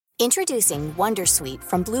Introducing Wondersuite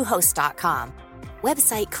from Bluehost.com.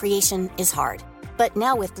 Website creation is hard, but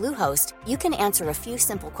now with Bluehost, you can answer a few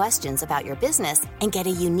simple questions about your business and get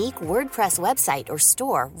a unique WordPress website or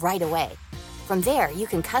store right away. From there, you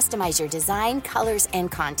can customize your design, colors,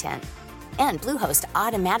 and content. And Bluehost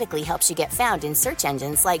automatically helps you get found in search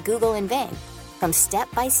engines like Google and Bing. From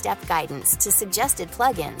step-by-step guidance to suggested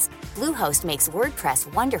plugins, Bluehost makes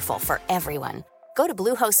WordPress wonderful for everyone. Go to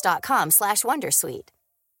bluehost.com/wondersuite.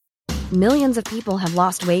 Millions of people have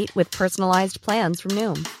lost weight with personalized plans from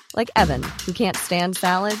Noom. Like Evan, who can't stand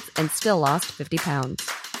salads and still lost 50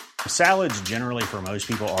 pounds. Salads generally for most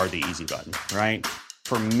people are the easy button, right?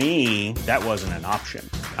 For me, that wasn't an option.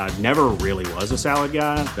 I never really was a salad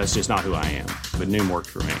guy. That's just not who I am. But Noom worked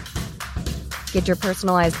for me. Get your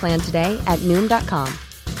personalized plan today at Noom.com.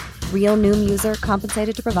 Real Noom user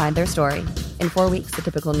compensated to provide their story. In 4 weeks, the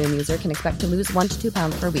typical Noom user can expect to lose 1 to 2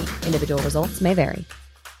 pounds per week. Individual results may vary.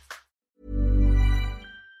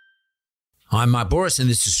 I'm Mark Boris, and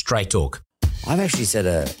this is Straight Talk. I've actually set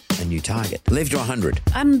a new target. Live to 100.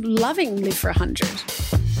 I'm loving Live for 100.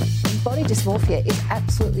 Body dysmorphia is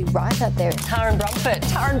absolutely right out there. Taryn Brumfitt.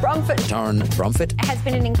 Taryn Brumfitt Has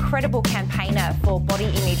been an incredible campaigner for body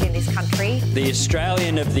image in this country. The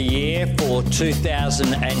Australian of the Year for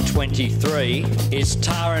 2023 is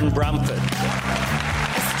Taryn Brumfitt.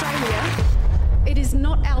 Australia, it is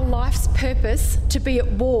not our life's purpose to be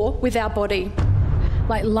at war with our body.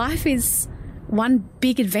 Like, life is one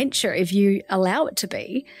big adventure if you allow it to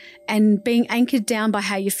be, and being anchored down by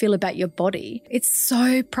how you feel about your body, it's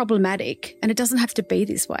so problematic, and it doesn't have to be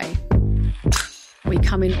this way. We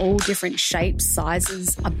come in all different shapes,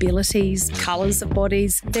 sizes, abilities, colours of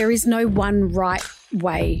bodies. There is no one right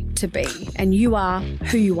way to be, and you are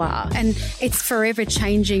who you are, and it's forever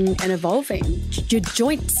changing and evolving. Your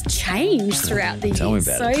joints change throughout the years. Tell me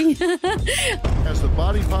about it. Has the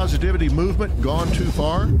body positivity movement gone too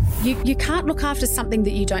far? You can't look after something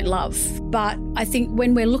that you don't love, but I think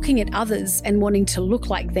when we're looking at others and wanting to look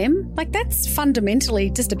like them, like, that's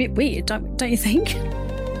fundamentally just a bit weird, don't you think?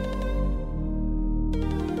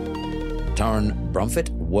 Taryn Brumfitt,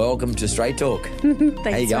 welcome to Straight Talk.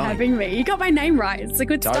 Thanks for having me. You got my name right. It's a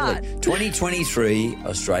good start. 2023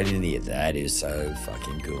 Australian of the Year. That is so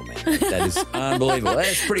fucking cool, man. That is unbelievable.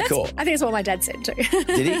 That's pretty cool. I think it's what my dad said too.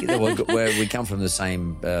 Did he? Where we come from the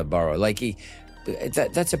same borough. Lakey,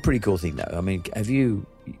 that's a pretty cool thing, though. I mean, have you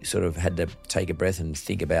sort of had to take a breath and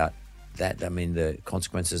think about that? I mean, the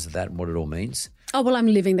consequences of that and what it all means? Oh, well, I'm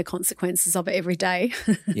living the consequences of it every day.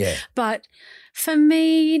 Yeah. But for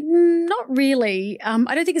me, not really.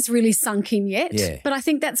 I don't think it's really sunk in yet. Yeah. But I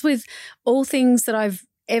think that's with all things that I've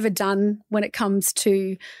ever done when it comes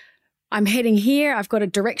to, I'm heading here, I've got a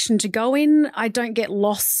direction to go in. I don't get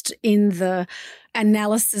lost in the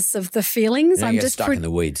analysis of the feelings. I'm just stuck in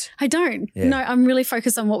the weeds. I don't. Yeah. No, I'm really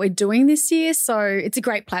focused on what we're doing this year. So it's a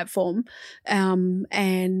great platform.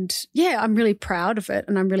 And yeah, I'm really proud of it,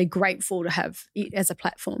 and I'm really grateful to have it as a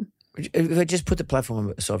platform. If I just put the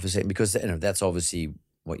platform aside for a second, because that's obviously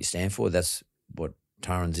what you stand for. That's what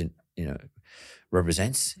Taryn's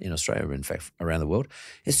represents in Australia, in fact, around the world.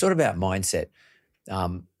 It's sort of about mindset.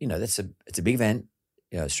 It's a big event.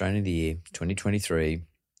 Australian of the Year, 2023.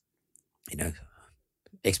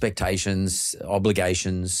 Expectations,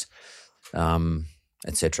 obligations,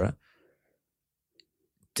 etc.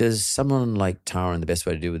 Does someone like Taryn, the best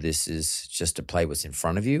way to deal with this is just to play what's in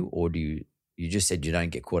front of you, or do you just said you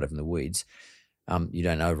don't get caught up in the weeds, you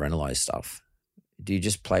don't overanalyze stuff. Do you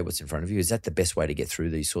just play what's in front of you? Is that the best way to get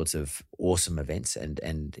through these sorts of awesome events and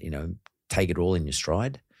take it all in your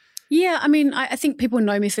stride? Yeah, I mean, I think people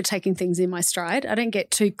know me for taking things in my stride. I don't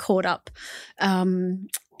get too caught up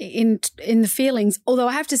in the feelings. Although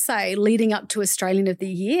I have to say, leading up to Australian of the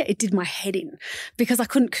Year, it did my head in because I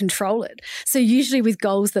couldn't control it. So usually with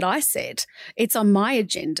goals that I set, it's on my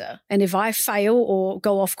agenda. And if I fail or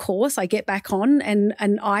go off course, I get back on and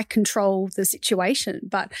I control the situation.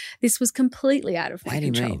 But this was completely out of my control.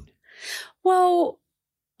 How do you mean? Well,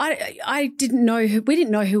 we didn't know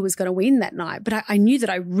who was going to win that night, but I knew that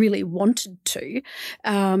I really wanted to,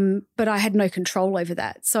 but I had no control over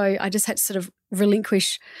that. So I just had to sort of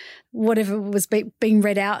relinquish whatever was being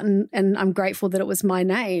read out, and I'm grateful that it was my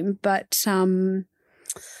name. But I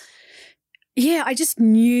just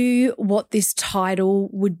knew what this title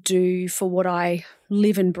would do for what I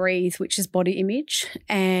live and breathe, which is body image.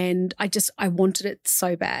 And I wanted it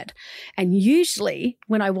so bad. And usually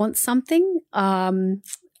when I want something,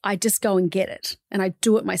 I just go and get it, and I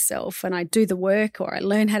do it myself, and I do the work, or I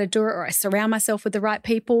learn how to do it, or I surround myself with the right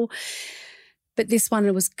people. But this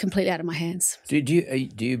one was completely out of my hands. Do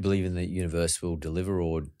you believe in the universe will deliver,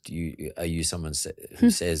 or are you someone who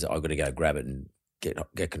says I've got to go grab it and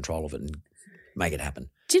get control of it and make it happen?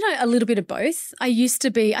 Do you know, a little bit of both. I used to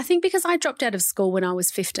be, I think because I dropped out of school when I was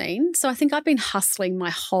 15, so I think I've been hustling my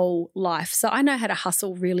whole life. So I know how to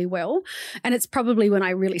hustle really well. And it's probably when I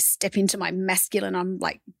really step into my masculine, I'm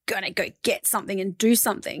like going to go get something and do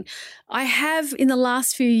something. I have in the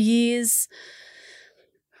last few years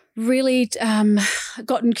really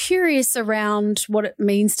gotten curious around what it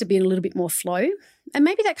means to be in a little bit more flow. And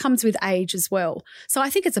maybe that comes with age as well. So I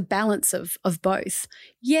think it's a balance of both.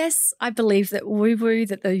 Yes, I believe that woo-woo,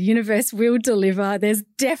 that the universe will deliver. There's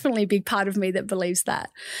definitely a big part of me that believes that.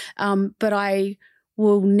 But I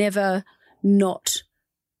will never not,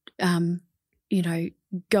 go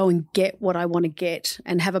and get what I want to get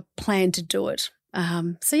and have a plan to do it.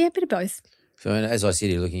 So, yeah, a bit of both. So as I sit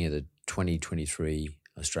here looking at the 2023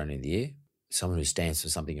 Australian of the Year, someone who stands for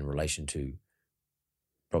something in relation to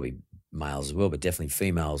probably males as well, but definitely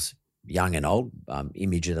females, young and old,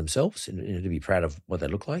 image of themselves and to be proud of what they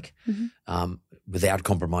look like without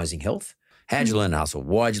compromising health. How'd you learn to hustle?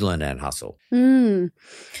 Why'd you learn how to hustle?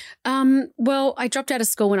 Well, I dropped out of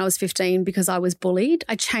school when I was 15 because I was bullied.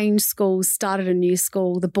 I changed schools, started a new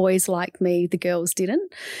school. The boys liked me, the girls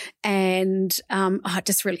didn't. And it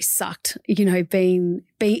just really sucked, being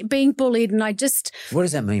bullied. And I just... What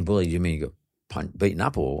does that mean, bullied? Do you mean you got beaten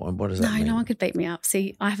up, or what does that mean? No one could beat me up.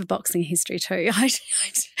 See, I have a boxing history too.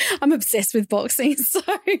 I'm obsessed with boxing. So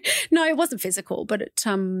no, it wasn't physical, but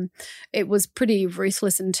it was pretty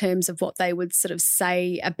ruthless in terms of what they would sort of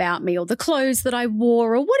say about me or the clothes that I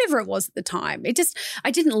wore or whatever it was at the time.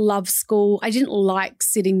 I didn't love school. I didn't like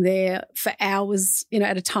sitting there for hours,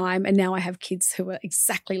 at a time. And now I have kids who are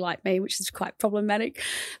exactly like me, which is quite problematic.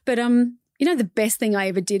 But the best thing I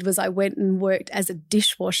ever did was I went and worked as a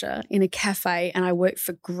dishwasher in a cafe, and I worked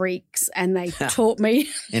for Greeks, and they taught me.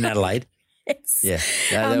 In Adelaide? Yes.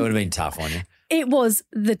 Yeah, that would have been tough on you. It was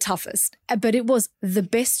the toughest, but it was the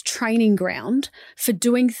best training ground for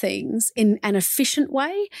doing things in an efficient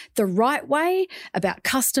way, the right way, about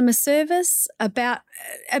customer service, about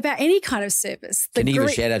any kind of service. Can you give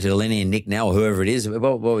a shout out to Lenny and Nick now, or whoever it is?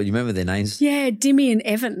 What you remember their names? Yeah, Dimmy and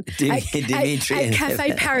Evan. Dimitri at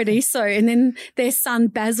Cafe Paradiso, and then their son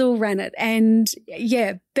Basil ran it, and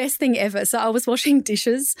yeah, best thing ever. So I was washing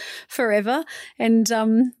dishes forever, and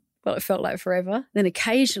well, it felt like forever. Then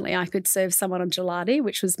occasionally I could serve someone on gelati,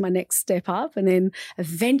 which was my next step up. And then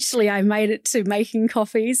eventually I made it to making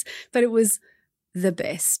coffees, but it was the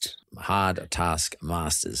best. Hard task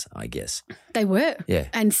masters, I guess. They were. Yeah.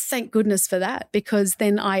 And thank goodness for that, because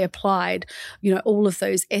then I applied, all of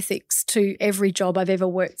those ethics to every job I've ever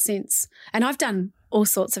worked since. And I've done all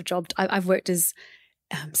sorts of jobs. I've worked as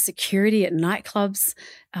security at nightclubs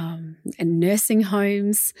and nursing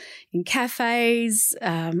homes, in cafes.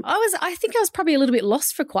 I think I was probably a little bit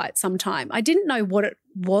lost for quite some time. I didn't know what it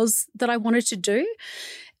was that I wanted to do.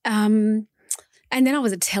 And then I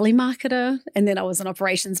was a telemarketer, and then I was an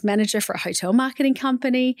operations manager for a hotel marketing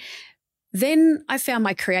company. Then I found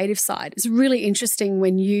my creative side. It's really interesting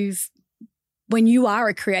when you are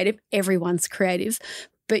a creative, everyone's creative,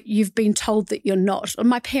 but you've been told that you're not.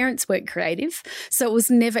 My parents weren't creative, so it was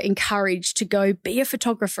never encouraged to go be a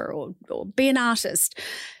photographer or be an artist.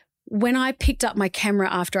 When I picked up my camera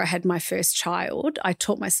after I had my first child, I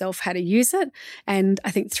taught myself how to use it. And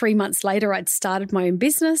I think 3 months later, I'd started my own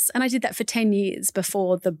business, and I did that for 10 years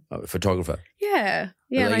before the... Oh, photographer? Yeah.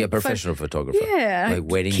 Yeah, like a professional photographer? Yeah. Like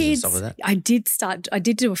weddings kids, and stuff like that? I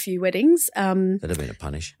did do a few weddings. That'd have been a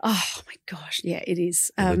punish. Oh, my gosh. Yeah, it is.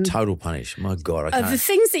 A total punish. My God, I can't. The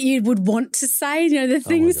things that you would want to say, the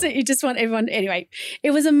things that you just want everyone... Anyway,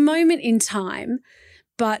 it was a moment in time,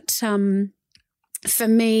 but... for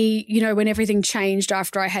me, when everything changed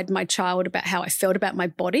after I had my child about how I felt about my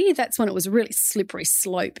body, that's when it was a really slippery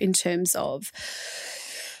slope in terms of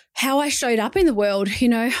how I showed up in the world.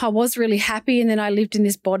 I was really happy, and then I lived in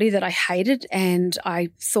this body that I hated, and I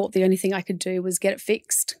thought the only thing I could do was get it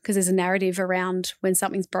fixed, because there's a narrative around when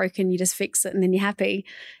something's broken, you just fix it and then you're happy,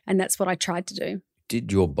 and that's what I tried to do.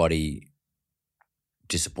 Did your body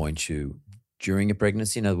disappoint you during a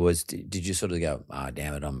pregnancy? In other words, did you sort of go,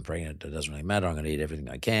 damn it, I'm pregnant, it doesn't really matter, I'm going to eat everything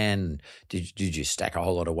I can? Did you stack a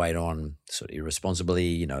whole lot of weight on sort of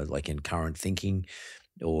irresponsibly, like in current thinking?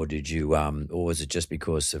 Or did you, or was it just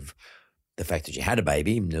because of the fact that you had a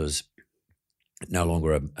baby, there was no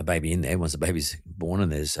longer a baby in there once the baby's born,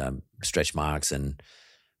 and there's stretch marks and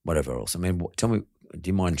whatever else? I mean, tell me, do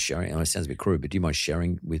you mind sharing, I know it sounds a bit crude, but do you mind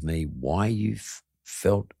sharing with me why you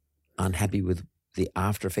felt unhappy with the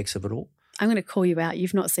after effects of it all? I'm going to call you out.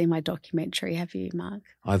 You've not seen my documentary, have you, Mark?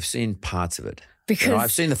 I've seen parts of it. Because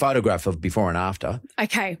I've seen the photograph of before and after.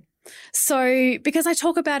 Okay. So because I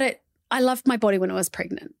talk about it, I loved my body when I was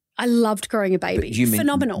pregnant. I loved growing a baby. But you mean,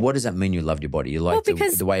 phenomenal. What does that mean you loved your body? You liked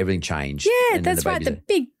the way everything changed? Yeah, that's right. The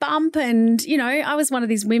big bump. And, you know, I was one of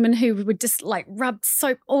these women who would just like rub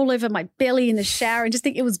soap all over my belly in the shower and just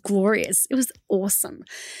think it was glorious. It was awesome.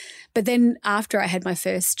 But then after I had my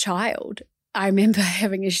first child, I remember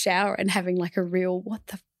having a shower and having like a real what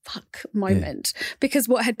the fuck moment because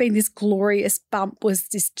what had been this glorious bump was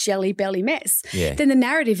this jelly belly mess. Yeah. Then the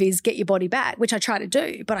narrative is get your body back, which I try to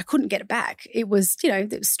do, but I couldn't get it back. It was, you know,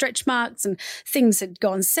 there was stretch marks and things had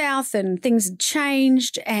gone south and things had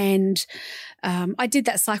changed. And I did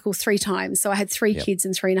that cycle 3 times. So I had 3 kids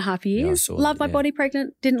in 3.5 years. Yeah, Loved my body,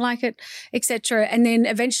 pregnant, didn't like it, etc. And then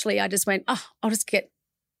eventually I just went, I'll just get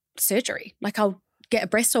surgery. Like I'll get a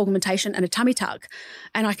breast augmentation and a tummy tuck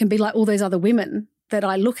and I can be like all those other women that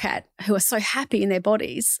I look at who are so happy in their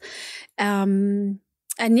bodies. And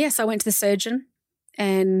yes, I went to the surgeon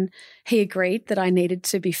and he agreed that I needed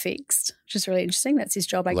to be fixed, which is really interesting. That's his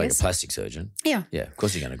job, I guess. Like a plastic surgeon? Yeah. Yeah, of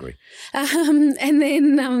course you're going to agree.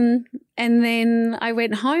 And then I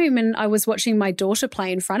went home and I was watching my daughter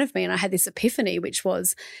play in front of me and I had this epiphany, which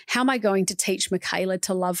was, how am I going to teach Michaela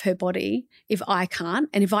to love her body if I can't?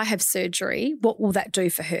 And if I have surgery, what will that do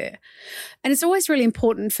for her? And it's always really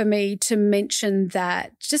important for me to mention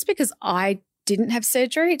that just because I didn't have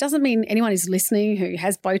surgery, it doesn't mean anyone who's listening who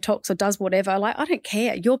has Botox or does whatever, like, I don't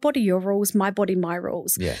care. Your body, your rules, my body, my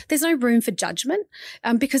rules. Yeah. There's no room for judgment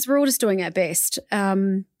because we're all just doing our best.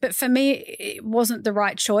 But for me, it wasn't the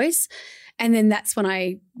right choice. And then that's when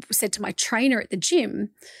I said to my trainer at the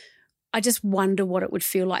gym, I just wonder what it would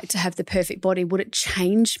feel like to have the perfect body. Would it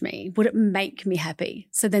change me? Would it make me happy?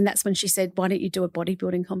 So then that's when she said, why don't you do a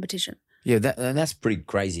bodybuilding competition? Yeah, that's pretty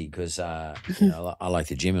crazy because, you know, I like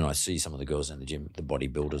the gym and I see some of the girls in the gym, the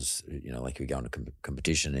bodybuilders, you know, like we go into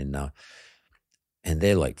competition and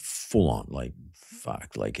they're like full on, like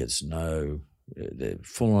fuck, like they're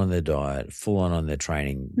full on their diet, full on their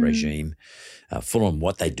training regime, full on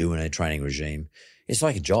what they do in their training regime. It's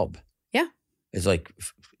like a job. Yeah. It's like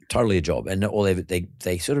totally a job. And all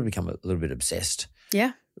they sort of become a little bit obsessed.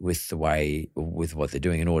 Yeah. With what they're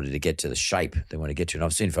doing in order to get to the shape they want to get to. And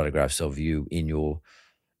I've seen photographs of you in your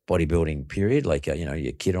bodybuilding period, like, you know,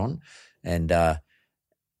 your kit on and,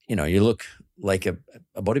 you know, you look like a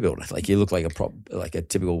bodybuilder. Like you look like a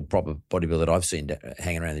typical proper bodybuilder that I've seen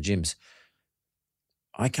hanging around the gyms.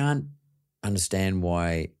 I can't understand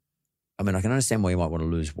why. I mean, I can understand why you might want to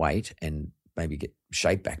lose weight and maybe get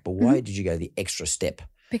shape back, but why did you go the extra step?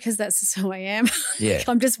 Because that's just who I am. Yeah.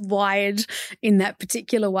 I'm just wired in that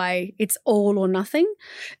particular way. It's all or nothing.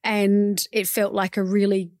 And it felt like a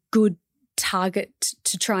really good target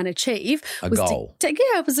to try and achieve. A goal.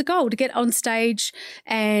 It was a goal to get on stage.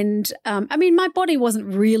 And, I mean, my body wasn't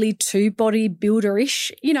really too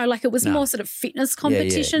bodybuilder-ish, you know, like it was more sort of fitness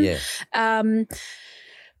competition. Yeah.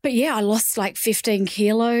 But yeah, I lost like 15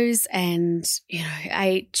 kilos and, you know,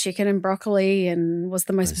 ate chicken and broccoli and was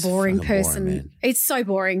the most boring person. Boring, it's so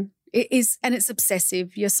boring. It is, and it's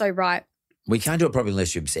obsessive. You're so right. We can't do it properly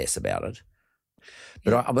unless you obsess about it.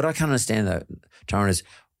 But I can't understand that, Taryn, is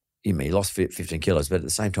you lost 15 kilos, but at the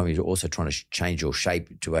same time you're also trying to change your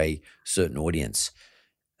shape to a certain audience.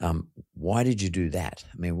 Why did you do that?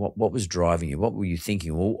 I mean, what was driving you? What were you thinking?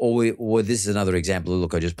 Or this is another example of,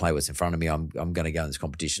 look, I just play what's in front of me. I'm going to go in this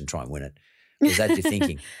competition and try and win it. Was that your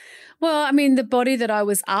thinking? Well, I mean, the body that I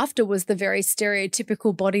was after was the very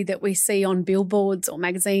stereotypical body that we see on billboards or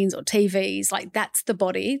magazines or TVs. Like that's the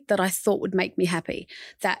body that I thought would make me happy,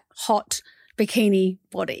 that hot bikini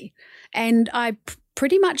body. And I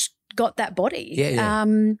pretty much got that body. Yeah.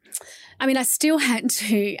 I mean, I still had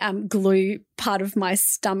to glue part of my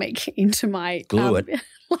stomach into my glue it,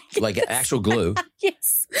 like actual glue.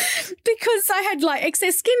 Yes, because I had like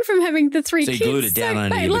excess skin from having the 3 kids. So you glued it down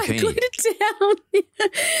under your bikini. Glued it down.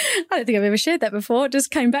 I don't think I've ever shared that before. It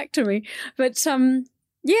just came back to me. But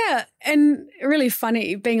yeah, and really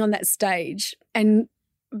funny being on that stage and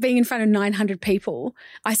being in front of 900 people.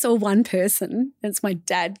 I saw one person, it's my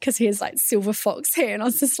dad, because he has like silver fox hair, and I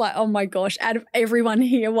was just like, oh my gosh, out of everyone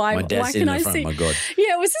here, why can I see? My God.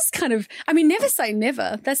 Yeah, it was just kind of, I mean, never say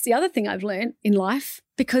never. That's the other thing I've learned in life,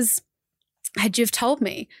 because had you have told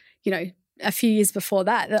me, you know, a few years before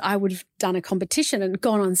that I would have done a competition and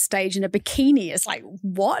gone on stage in a bikini, it's like,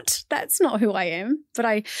 what? That's not who I am. But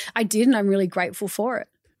I did, and I'm really grateful for it.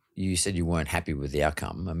 You said you weren't happy with the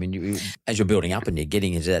outcome. I mean, as you're building up and you're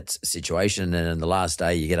getting into that situation, and on the last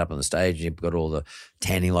day you get up on the stage and you've got all the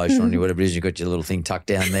tanning lotion on you, whatever it is, you've got your little thing tucked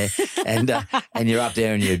down there, and you're up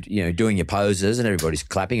there and you're doing your poses and everybody's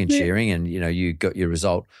clapping and cheering, and you got your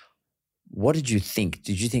result. What did you think?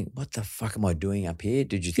 Did you think, what the fuck am I doing up here?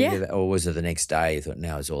 Did you think of that? Or was it the next day you thought,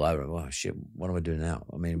 now it's all over? Oh, shit, what am I doing now?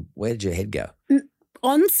 I mean, where did your head go?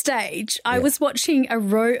 On stage, I was watching a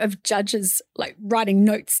row of judges like writing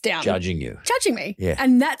notes down. Judging you. Judging me. Yeah.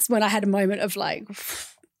 And that's when I had a moment of like,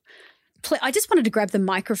 I just wanted to grab the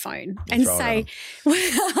microphone and say,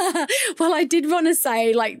 well, I did want to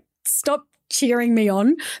say, like, stop cheering me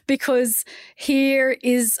on, because here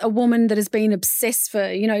is a woman that has been obsessed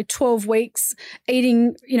for, 12 weeks,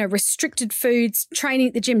 eating, restricted foods, training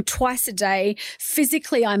at the gym twice a day.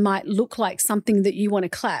 Physically, I might look like something that you want to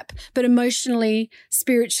clap, but emotionally,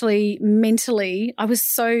 spiritually, mentally, I was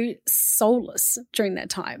so soulless during that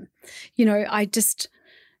time.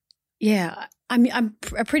 I'm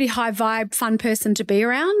a pretty high vibe, fun person to be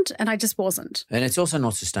around, and I just wasn't. And it's also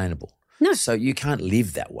not sustainable. No. So you can't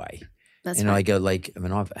live that way. That's right. I go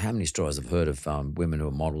how many stories I've heard of women who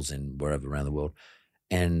are models in wherever around the world,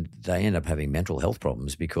 and they end up having mental health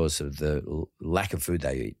problems because of the lack of food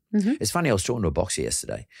they eat. Mm-hmm. It's funny, I was talking to a boxer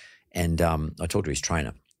yesterday, and I talked to his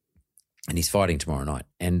trainer, and he's fighting tomorrow night,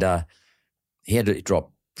 and he had to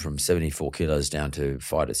drop from 74 kilos down to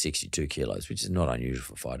fight at 62 kilos, which is not unusual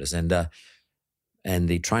for fighters. And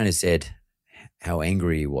the trainer said how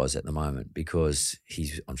angry he was at the moment because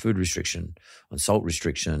he's on food restriction, on salt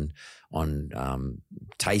restriction, on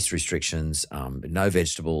taste restrictions, no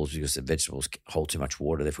vegetables because the vegetables hold too much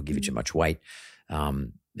water, therefore give you too much weight,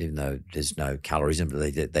 even though there's no calories in them,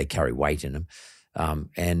 but they carry weight in them.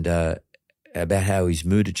 And about how his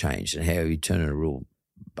mood had changed and how he turned into a real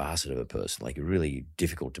bastard of a person, like really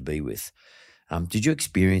difficult to be with. Did you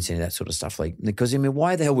experience any of that sort of stuff? Like, because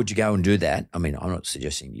why the hell would you go and do that? I mean, I'm not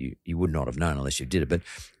suggesting you would not have known unless you did it, but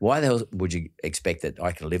why the hell would you expect that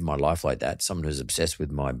I can live my life like that? Someone who's obsessed with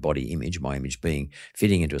my body image, my image being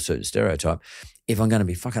fitting into a certain stereotype, if I'm going to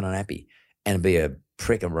be fucking unhappy and be a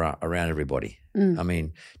prick around everybody. I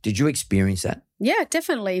mean, did you experience that? Yeah,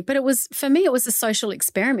 definitely. But for me, it was a social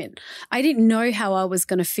experiment. I didn't know how I was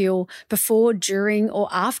going to feel before, during, or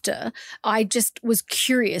after. I just was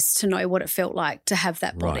curious to know what it felt like to have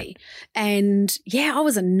that body. Right. And I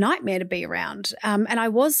was a nightmare to be around. And I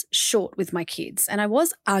was short with my kids, and I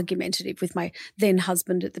was argumentative with my then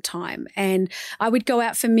husband at the time. And I would go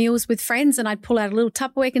out for meals with friends, and I'd pull out a little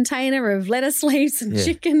Tupperware container of lettuce leaves and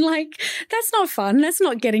chicken. Like, that's not fun. That's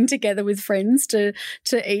not getting together with friends to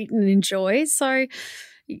eat and enjoy. So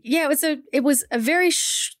it was a very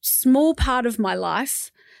small part of my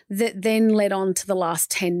life that then led on to the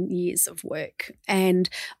last 10 years of work. And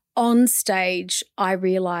on stage, I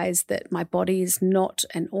realized that my body is not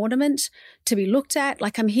an ornament to be looked at.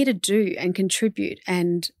 Like, I'm here to do and contribute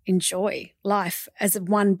and enjoy life as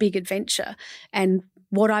one big adventure. And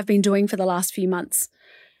what I've been doing for the last few months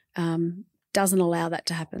doesn't allow that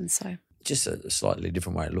to happen. So, just a slightly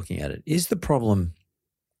different way of looking at it. Is the problem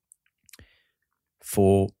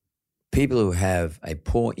for people who have a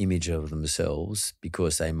poor image of themselves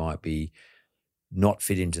because they might be not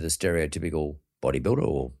fit into the stereotypical bodybuilder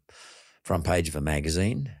or front page of a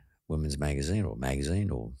magazine, women's magazine or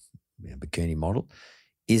bikini model,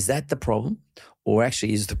 is that the problem? Or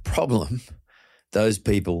actually is the problem those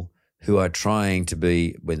people who are trying to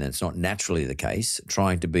be, when it's not naturally the case,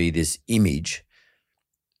 trying to be this image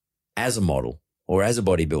as a model or as a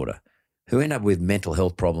bodybuilder, who end up with mental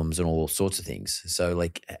health problems and all sorts of things? So,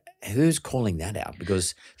 like, who's calling that out?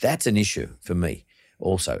 Because that's an issue for me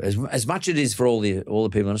also. As much it is for all the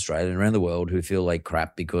people in Australia and around the world who feel like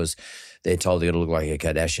crap because they're told they're going to look like a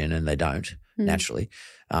Kardashian and they don't naturally.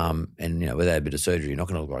 And, without a bit of surgery, you're not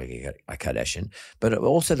going to look like a Kardashian. But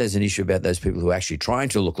also there's an issue about those people who are actually trying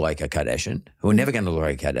to look like a Kardashian, who are never going to look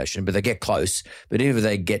like a Kardashian, but they get close. But even if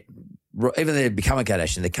they become a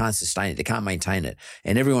Kardashian, they can't sustain it. They can't maintain it.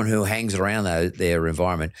 And everyone who hangs around their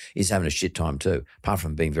environment is having a shit time too, apart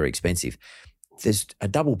from being very expensive. There's a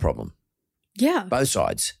double problem. Yeah. Both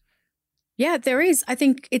sides. Yeah, there is. I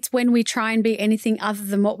think it's when we try and be anything other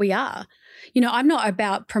than what we are. I'm not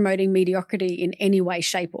about promoting mediocrity in any way,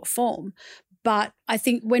 shape or form. But I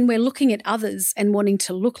think when we're looking at others and wanting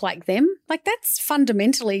to look like them, like, that's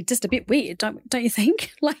fundamentally just a bit weird, don't you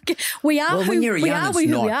think? Like, we are who we are.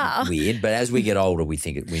 Weird, but as we get older, we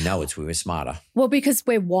know we're smarter. Well, because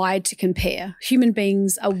we're wired to compare. Human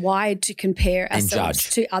beings are wired to compare ourselves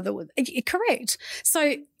to other. Correct.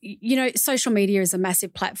 So, social media is a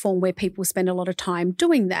massive platform where people spend a lot of time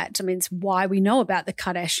doing that. I mean, it's why we know about the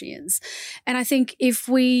Kardashians. And I think if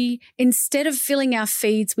we, instead of filling our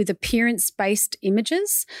feeds with appearance-based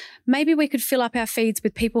images, maybe we could fill up our feeds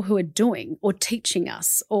with people who are doing or teaching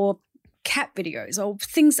us or cat videos or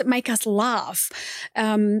things that make us laugh.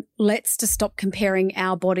 Let's to stop comparing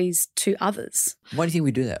our bodies to others. Why do you think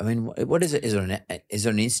we do that? I mean, what is it? Is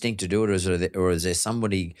there an instinct to do it, or is there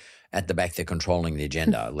somebody at the back there controlling the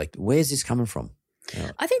agenda? Like, where's this coming from?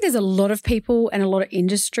 Yeah. I think there's a lot of people and a lot of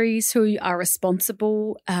industries who are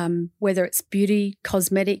responsible, whether it's beauty,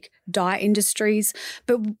 cosmetic, dye industries.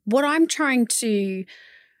 But what I'm trying to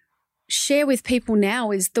share with people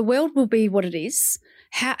now is the world will be what it is.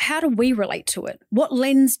 How do we relate to it? What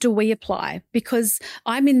lens do we apply? Because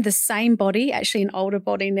I'm in the same body, actually an older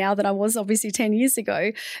body now than I was obviously 10 years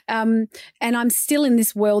ago, and I'm still in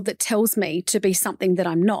this world that tells me to be something that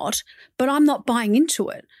I'm not, but I'm not buying into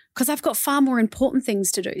it because I've got far more important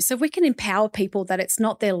things to do. So if we can empower people that it's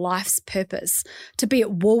not their life's purpose to be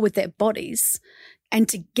at war with their bodies and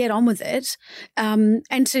to get on with it, and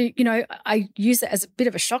to, I use it as a bit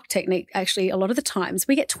of a shock technique, actually, a lot of the times.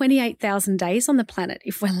 We get 28,000 days on the planet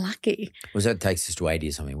if we're lucky. Well, that takes us to 80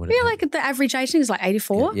 or something. Like the average aging is like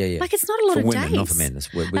 84. Yeah. Like it's not a lot of women, days. not for men.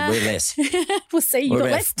 We're less. We'll see, you've got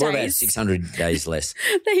less days. We're about 600 days less.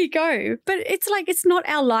 There you go. But it's like it's not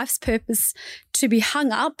our life's purpose to be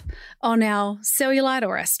hung up on our cellulite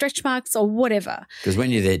or our stretch marks or whatever. Because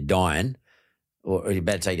when you're there dying or you're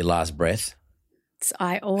about to take your last breath,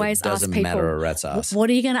 I always ask people, doesn't matter a rat's ass. What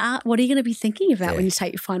are you going to be thinking about when you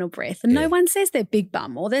take your final breath? And no one says their big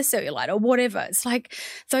bum or their cellulite or whatever. It's like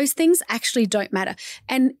those things actually don't matter.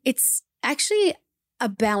 And it's actually a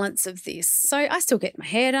balance of this. So I still get my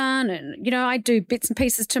hair done and, I do bits and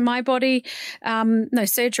pieces to my body. No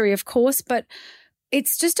surgery, of course, but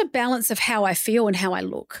it's just a balance of how I feel and how I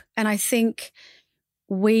look. And I think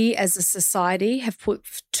we as a society have put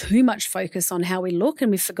too much focus on how we look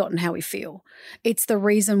and we've forgotten how we feel. It's the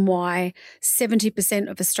reason why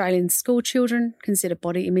 70% of Australian school children consider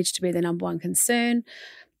body image to be their number one concern.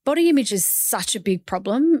 Body image is such a big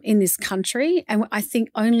problem in this country, and I think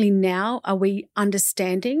only now are we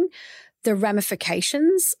understanding the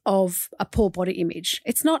ramifications of a poor body image.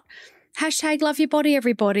 It's not hashtag love your body,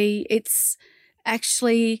 everybody. It's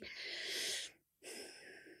actually...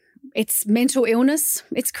 It's mental illness.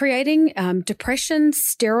 It's creating depression,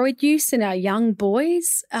 steroid use in our young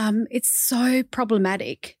boys. It's so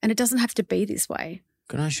problematic, and it doesn't have to be this way.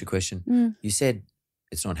 Can I ask you a question? You said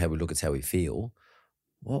it's not how we look, it's how we feel.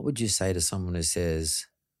 What would you say to someone who says,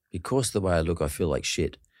 because of the way I look, I feel like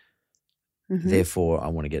shit, therefore I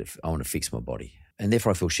want to fix my body, and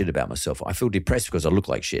therefore I feel shit about myself. I feel depressed because I look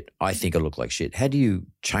like shit. I think I look like shit. How do you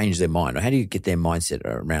change their mind, or how do you get their mindset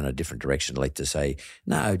around a different direction, like to say,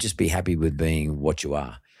 no, just be happy with being what you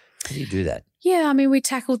are? How do you do that? Yeah, I mean, we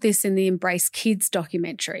tackled this in the Embrace Kids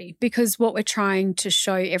documentary, because what we're trying to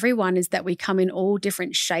show everyone is that we come in all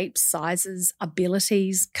different shapes, sizes,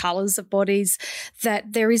 abilities, colours of bodies,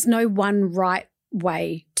 that there is no one right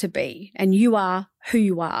way to be, and you are who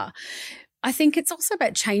you are. I think it's also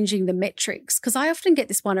about changing the metrics, because I often get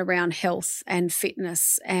this one around health and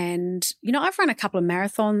fitness. And, I've run a couple of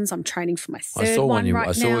marathons. I'm training for my third one right now.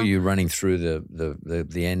 I saw you running through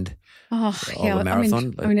the end of a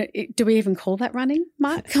marathon. Do we even call that running,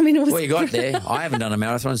 Mark? Well, you got there. I haven't done a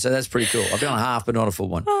marathon, so that's pretty cool. I've done a half, but not a full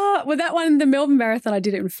one. Well, that one, the Melbourne Marathon, I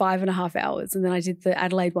did it in 5.5 hours. And then I did the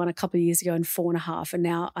Adelaide one a couple of years ago in 4.5. And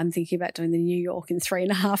now I'm thinking about doing the New York in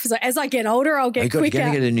 3.5. So as I get older, I'll get quicker. You're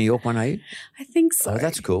going to get a New York one, are you? I think so. Oh,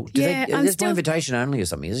 that's cool. There's no invitation only or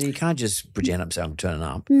something, is it? You can't just present up and turn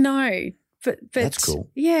up. No. But that's cool.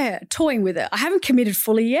 Yeah, toying with it. I haven't committed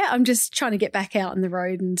fully yet. I'm just trying to get back out on the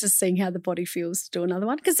road and just seeing how the body feels to do another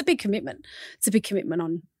one, because it's a big commitment. It's a big commitment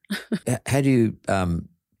on. How do you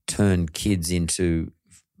turn kids into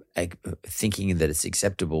thinking that it's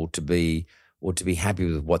acceptable to be happy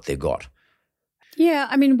with what they've got? Yeah,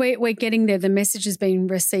 I mean, we're getting there. The message has been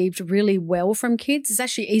received really well from kids. It's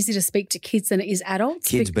actually easier to speak to kids than it is adults.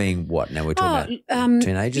 Kids being what? Now we're talking about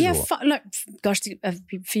teenagers? Yeah, a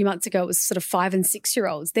few months ago it was sort of 5 and 6 year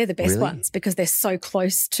olds. They're the best ones, because they're so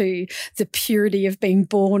close to the purity of being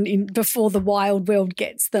born in before the wild world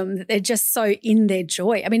gets them. They're just so in their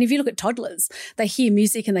joy. I mean, if you look at toddlers, they hear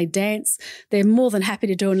music and they dance. They're more than happy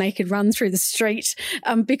to do a naked run through the street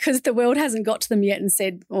because the world hasn't got to them yet and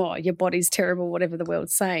said, oh, your body's terrible, whatever the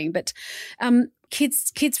world's saying. But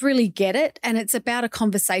kids really get it, and it's about a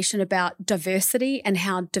conversation about diversity and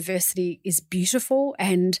how diversity is beautiful.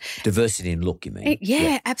 And diversity in look, you mean?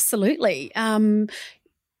 Yeah, absolutely. In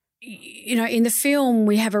the film,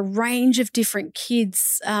 we have a range of different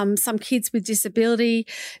kids, some kids with disability,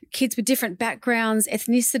 kids with different backgrounds,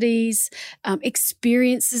 ethnicities,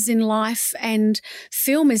 experiences in life. And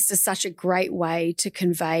film is just such a great way to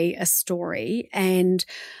convey a story. And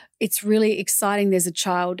it's really exciting. There's a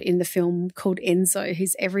child in the film called Enzo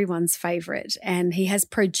who's everyone's favourite, and he has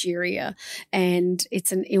progeria, and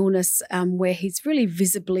it's an illness where he's really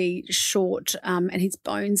visibly short and his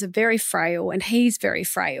bones are very frail and he's very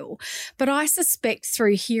frail. But I suspect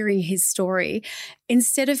through hearing his story,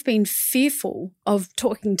 instead of being fearful of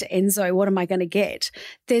talking to Enzo, what am I going to get?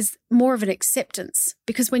 There's more of an acceptance,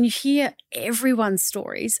 because when you hear everyone's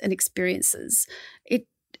stories and experiences, it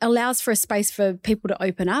allows for a space for people to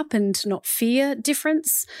open up and to not fear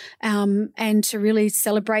difference, and to really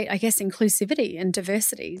celebrate, I guess, inclusivity and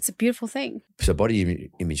diversity. It's a beautiful thing. So body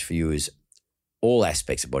image for you is all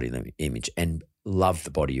aspects of body image, and love the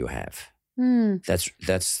body you have. That's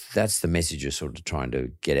the message you're sort of trying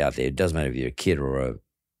to get out there. It doesn't matter if you're a kid or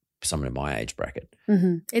someone in my age bracket.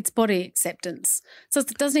 Mm-hmm. It's body acceptance. So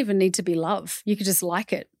it doesn't even need to be love. You could just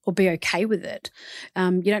like it or be okay with it.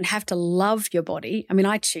 You don't have to love your body. I mean,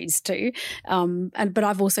 I choose to, but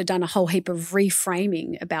I've also done a whole heap of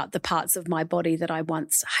reframing about the parts of my body that I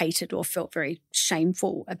once hated or felt very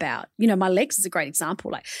shameful about. You know, my legs is a great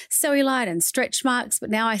example, like cellulite and stretch marks,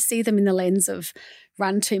 but now I see them in the lens of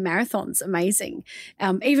run 2 marathons, amazing.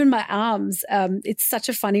 Even my arms, it's such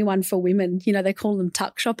a funny one for women. You know, they call them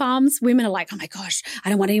tuck shop arms. Women are like, oh my gosh, I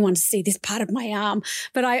don't want anyone to see this part of my arm.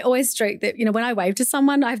 But I always joke that, you know, when I wave to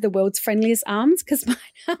someone, I have the world's friendliest arms because my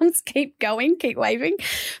arms keep going, keep waving.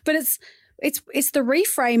 But it's the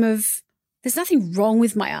reframe of, there's nothing wrong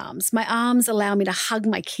with my arms. My arms allow me to hug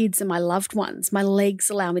my kids and my loved ones. My legs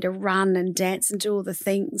allow me to run and dance and do all the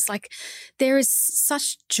things. Like, there is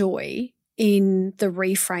such joy in the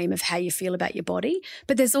reframe of how you feel about your body,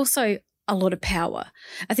 but there's also a lot of power.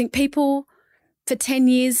 I think people, for 10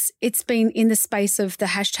 years, it's been in the space of the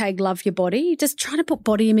hashtag love your body, just trying to put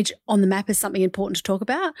body image on the map as something important to talk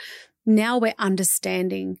about. Now we're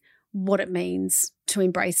understanding what it means to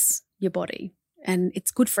embrace your body, and it's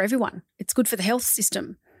good for everyone. It's good for the health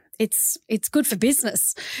system. It's good for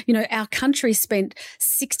business. You know, our country spent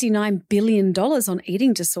 $69 billion on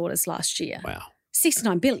eating disorders last year. Wow.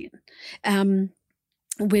 69 billion. And,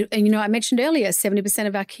 you know, I mentioned earlier, 70%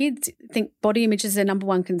 of our kids think body image is their number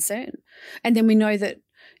one concern. And then we know that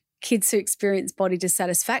kids who experience body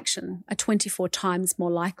dissatisfaction are 24 times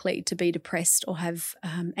more likely to be depressed or have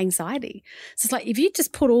anxiety. So it's like, if you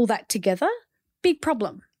just put all that together, big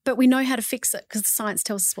problem. But we know how to fix it because the science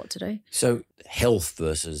tells us what to do. So health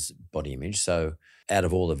versus body image. So out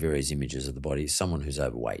of all the various images of the body, someone who's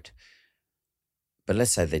overweight, but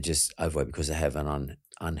let's say they're just overweight because they have an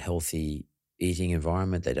unhealthy eating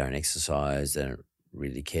environment, they don't exercise, they don't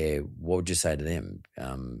really care. What would you say to them?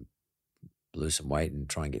 Lose some weight and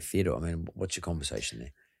try and get fit? Or, I mean, what's your conversation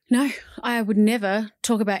there? No, I would never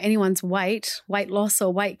talk about anyone's weight loss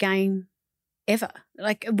or weight gain ever.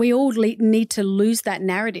 Like, we all need to lose that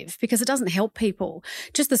narrative because it doesn't help people.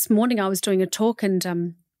 Just this morning I was doing a talk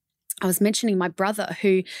and I was mentioning my brother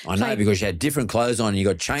who I know because you had different clothes on and you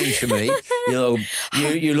got changed for me.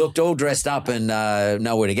 You looked all dressed up and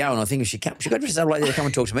nowhere to go. And I think she got dressed up like that to come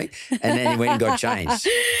and talk to me. And then you went and got changed.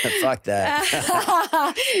 Fuck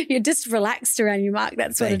that. You're just relaxed around you, Mark.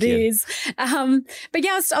 That's what Thank it you. is. But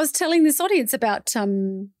yeah, I was telling this audience about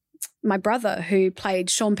my brother who played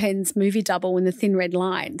Sean Penn's movie double in The Thin Red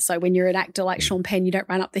Line. So when you're an actor like Sean Penn, you don't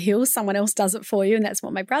run up the hill. Someone else does it for you. And that's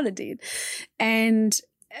what my brother did. And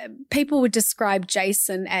people would describe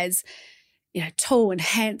Jason as, you know, tall and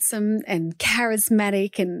handsome and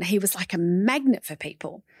charismatic, and he was like a magnet for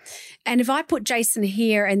people. And if I put Jason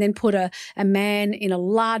here and then put a man in a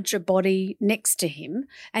larger body next to him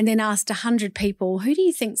and then asked 100 people, who do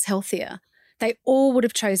you think's healthier? They all would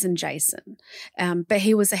have chosen Jason, but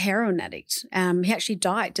he was a heroin addict. He actually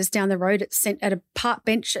died just down the road at a park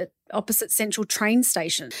bench at opposite Central train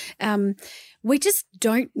station. We just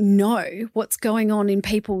don't know what's going on in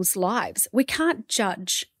people's lives. We can't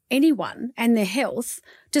judge anyone and their health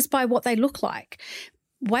just by what they look like.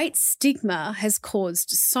 Weight stigma has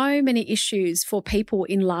caused so many issues for people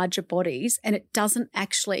in larger bodies, and it doesn't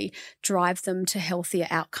actually drive them to healthier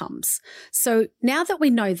outcomes. So now that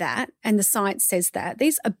we know that, and the science says that,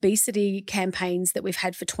 these obesity campaigns that we've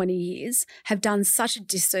had for 20 years have done such a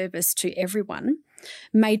disservice to everyone,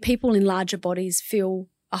 made people in larger bodies feel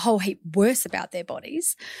a whole heap worse about their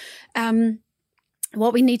bodies.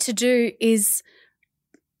 What we need to do is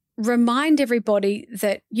remind everybody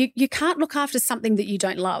that you can't look after something that you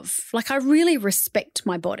don't love. Like, I really respect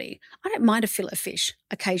my body. I don't mind a fillet of fish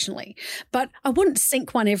occasionally, but I wouldn't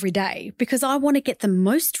sink one every day because I want to get the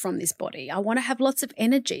most from this body. I want to have lots of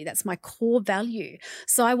energy. That's my core value.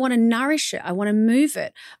 So I want to nourish it. I want to move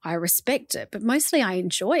it. I respect it, but mostly I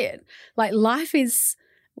enjoy it. Like, life is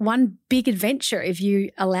one big adventure if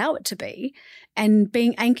you allow it to be. and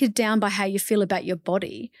being anchored down by how you feel about your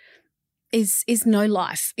body is no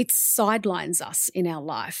life. It sidelines us in our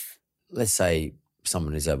life. Let's say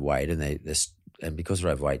someone is overweight and because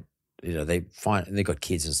they're overweight, they've got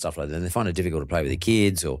kids and stuff like that, and they find it difficult to play with their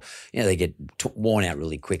kids, or they get worn out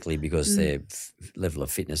really quickly because their level of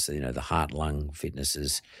fitness, the heart lung fitness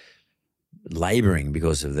is labouring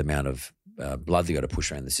because of the amount of blood they got to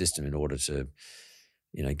push around the system in order to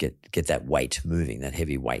get that weight moving, that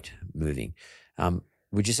heavy weight moving.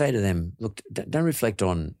 Would you say to them, look, don't reflect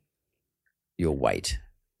on your weight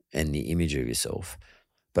and the image of yourself,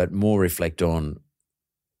 but more reflect on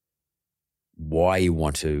why you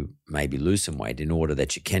want to maybe lose some weight in order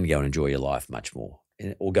that you can go and enjoy your life much more,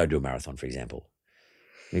 or go do a marathon, for example.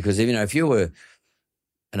 Because if you were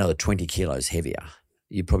another 20 kilos heavier,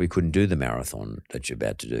 you probably couldn't do the marathon that you're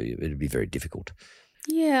about to do. It would be very difficult.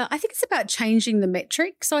 Yeah, I think it's about changing the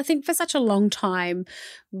metric. So I think for such a long time,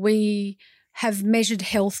 we have measured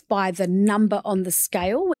health by the number on the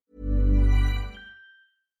scale.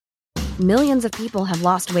 Millions of people have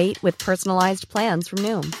lost weight with personalized plans from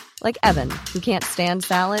Noom. Like Evan, who can't stand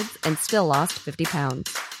salads and still lost 50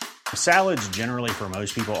 pounds. Salads generally for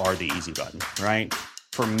most people are the easy button, right?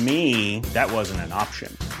 For me, that wasn't an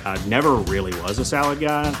option. I never really was a salad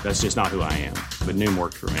guy. That's just not who I am. But Noom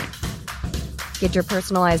worked for me. Get your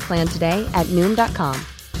personalized plan today at Noom.com.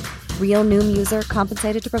 Real Noom user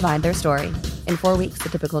compensated to provide their story. In 4 weeks, the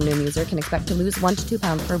typical Noom user can expect to lose 1 to 2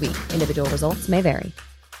 pounds per week. Individual results may vary.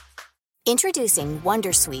 Introducing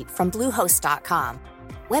Wondersuite from Bluehost.com.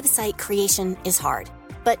 Website creation is hard,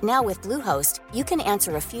 but now with Bluehost, you can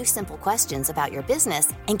answer a few simple questions about your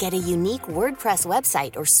business and get a unique WordPress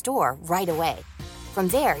website or store right away. From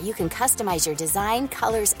there, you can customize your design,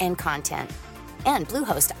 colors, and content. And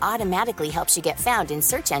Bluehost automatically helps you get found in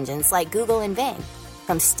search engines like Google and Bing.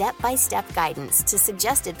 From step-by-step guidance to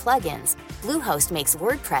suggested plugins, Bluehost makes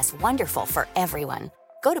WordPress wonderful for everyone.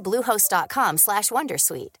 Go to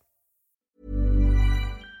bluehost.com/wondersuite.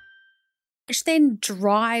 Which then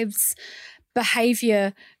drives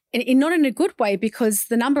behaviour not in a good way, because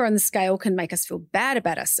the number on the scale can make us feel bad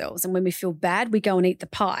about ourselves. And when we feel bad, we go and eat the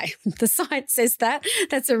pie. The science says that.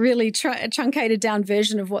 That's a really truncated down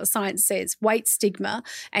version of what science says. Weight stigma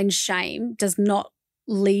and shame does not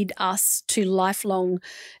lead us to lifelong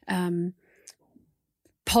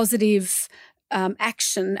positive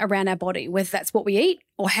action around our body, whether that's what we eat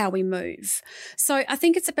or how we move. So I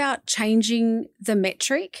think it's about changing the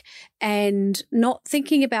metric and not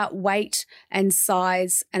thinking about weight and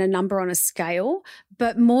size and a number on a scale,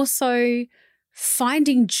 but more so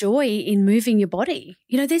finding joy in moving your body.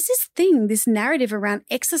 There's this narrative around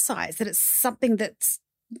exercise, that it's something that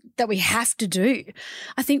we have to do.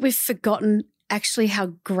 I think we've forgotten actually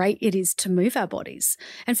how great it is to move our bodies.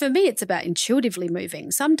 And for me, it's about intuitively moving.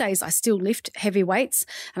 Some days I still lift heavy weights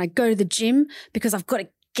and I go to the gym because I've got to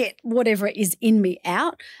get whatever it is in me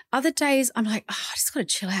out. Other days I'm like, I just got to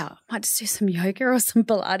chill out. I might just do some yoga or some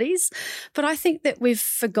Pilates. But I think that we've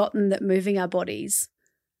forgotten that moving our bodies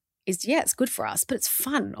it's good for us, but it's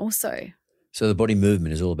fun also. So the body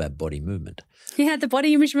movement is all about body movement. Yeah, the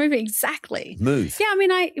body image movement, exactly. Move. Yeah, I mean,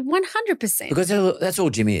 100%. Because that's all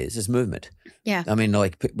gym is movement. Yeah. I mean,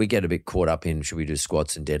 we get a bit caught up in should we do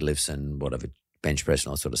squats and deadlifts and whatever, bench press and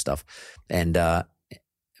all that sort of stuff. And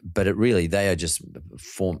but they are just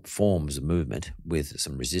forms of movement with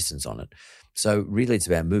some resistance on it. So really it's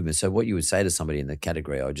about movement. So what you would say to somebody in the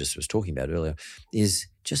category I just was talking about earlier is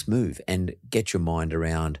just move and get your mind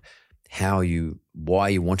around why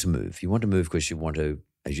you want to move. You want to move because you want to,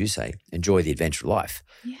 as you say, enjoy the adventure of life.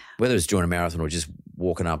 Yeah. Whether it's doing a marathon or just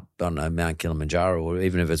walking up, I don't know, Mount Kilimanjaro, or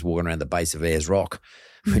even if it's walking around the base of Ayers Rock,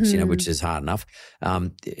 which is hard enough.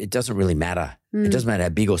 It doesn't really matter. It doesn't matter how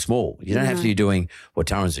big or small. You don't have to be doing what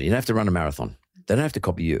Taryn's doing. You don't have to run a marathon. They don't have to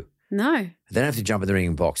copy you. No. They don't have to jump in the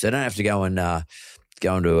ring box. They don't have to go and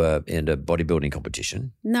go into a bodybuilding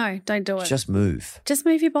competition. No, don't do it. Just move. Just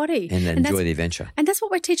move your body. And enjoy the adventure. And that's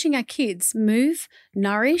what we're teaching our kids. Move,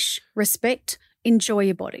 nourish, respect, enjoy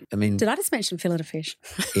your body. I mean, did I just mention fillet of fish?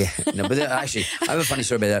 Yeah, no, but actually, I have a funny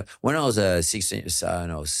story about that. When I was 16,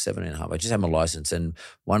 I was 17 and a half, I just had my license, and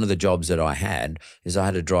one of the jobs that I had is I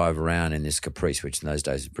had to drive around in this Caprice, which in those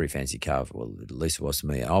days was a pretty fancy car. Well, at least it was to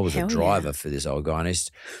me. I was a driver for this old guy,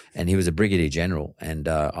 and he was a brigadier general, and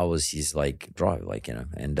I was his driver,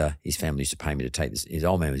 and his family used to pay me to take this. His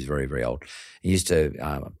old man was very, very old. He used to,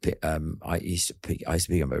 I used to pick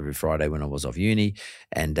him up every Friday when I was off uni,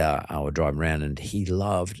 and I would drive him around, and he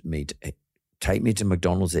loved me to take me to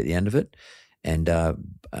McDonald's at the end of it, and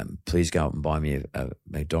please go up and buy me a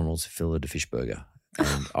McDonald's fillet of fish burger.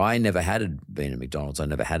 And I never had been at McDonald's. I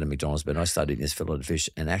never had a McDonald's, but I started eating this fillet of fish,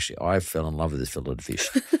 and actually I fell in love with this fillet of fish.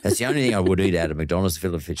 That's the only thing I would eat out of McDonald's, the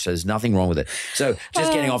fillet of fish. So there's nothing wrong with it. So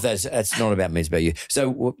just getting off that, that's not about me, it's about you. So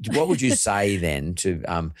what would you say then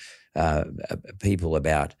to people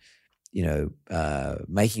about,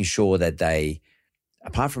 making sure that they,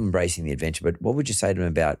 apart from embracing the adventure, but what would you say to them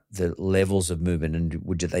about the levels of movement,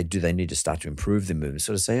 and do they need to start to improve the movement?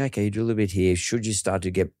 Sort of say, okay, you do a little bit here. Should you start to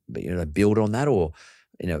get, build on that, or,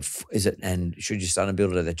 should you start to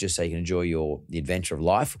build it that just so you can enjoy the adventure of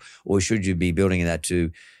life, or should you be building that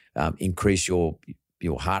to increase your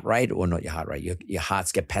heart rate, or not your heart rate, your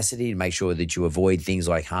heart's capacity, to make sure that you avoid things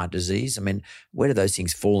like heart disease? I mean, where do those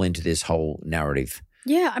things fall into this whole narrative?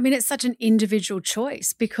 Yeah, I mean, it's such an individual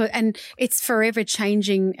choice and it's forever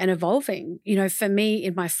changing and evolving. For me,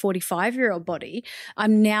 in my 45-year-old body,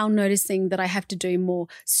 I'm now noticing that I have to do more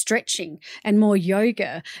stretching and more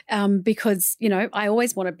yoga because, I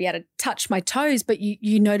always want to be able to touch my toes, but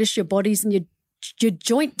you notice your bodies and your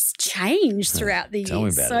joints change throughout the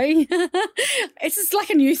years. So it's just like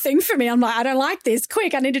a new thing for me. I'm like, I don't like this.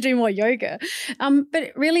 Quick, I need to do more yoga.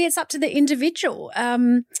 But really, it's up to the individual.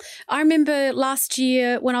 I remember last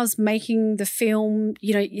year when I was making the film,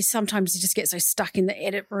 sometimes you just get so stuck in the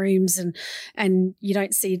edit rooms and you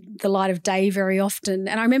don't see the light of day very often.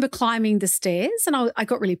 And I remember climbing the stairs and I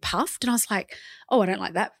got really puffed and I was like, oh, I don't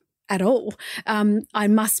like that at all. I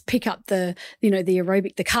must pick up the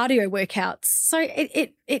aerobic, the cardio workouts. So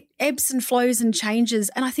it ebbs and flows and changes.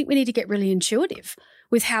 And I think we need to get really intuitive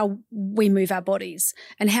with how we move our bodies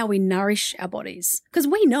and how we nourish our bodies. Because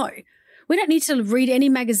we know. We don't need to read any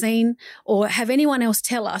magazine or have anyone else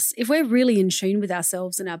tell us. If we're really in tune with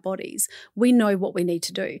ourselves and our bodies, we know what we need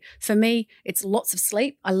to do. For me, it's lots of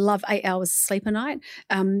sleep. I love 8 hours of sleep a night.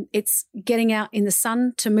 It's getting out in the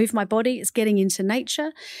sun to move my body. It's getting into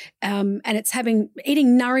nature. And it's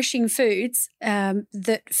eating nourishing foods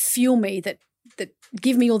that fuel me, that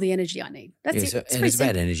give me all the energy I need. That's it. It's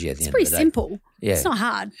about energy at the end of the day. It's pretty simple. Yeah. It's not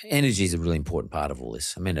hard. Energy is a really important part of all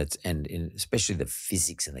this. I mean, especially the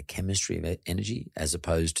physics and the chemistry of energy, as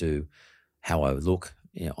opposed to how I look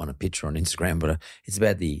on a picture on Instagram. But it's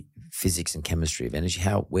about the physics and chemistry of energy,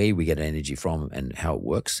 where we get energy from and how it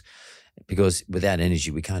works. Because without energy,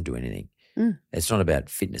 we can't do anything. It's not about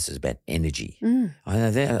fitness, it's about energy. I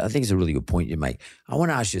think it's a really good point you make. I want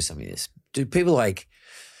to ask you something like this. Do people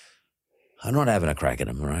I'm not having a crack at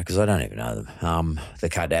them, right? Because I don't even know them. The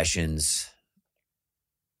Kardashians,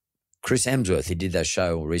 Chris Hemsworth, he did that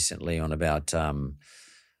show recently on about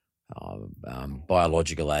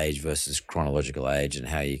biological age versus chronological age and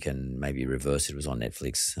how you can maybe reverse it. It was on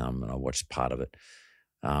Netflix, and I watched part of it.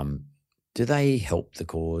 Do they help the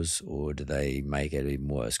cause or do they make it even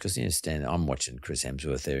worse? Because I'm watching Chris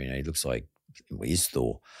Hemsworth there. He looks like he's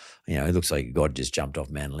Thor. He looks like God just jumped off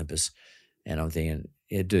Mount Olympus, and I'm thinking,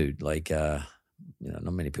 yeah, dude, not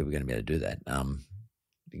many people are going to be able to do that.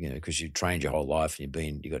 Because you've trained your whole life and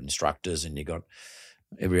you've got instructors and you've got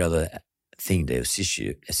every other thing to assist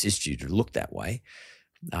you to look that way.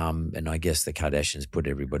 And I guess the Kardashians put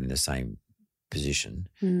everybody in the same position.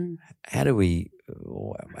 How do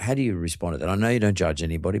you respond to that? I know you don't judge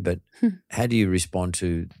anybody, but how do you respond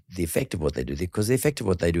to the effect of what they do? Because the effect of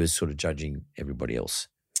what they do is sort of judging everybody else.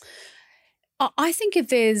 I think if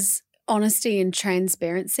there's honesty and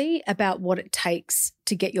transparency about what it takes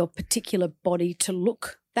to get your particular body to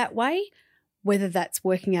look that way, whether that's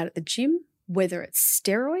working out at the gym, whether it's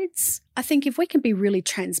steroids, I think if we can be really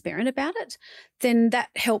transparent about it, then that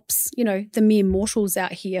helps, the mere mortals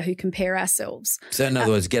out here who compare ourselves. So in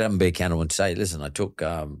other words, get up and be accountable and say, listen, I took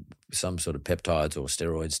some sort of peptides or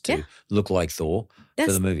steroids to look like Thor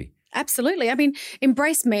for the movie. Absolutely. I mean,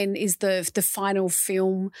 Embrace Men is the final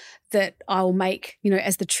film that I'll make,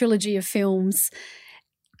 as the trilogy of films.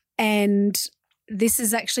 And this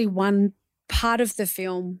is actually one part of the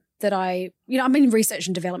film that I'm in research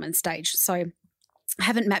and development stage, so I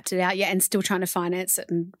haven't mapped it out yet and still trying to finance it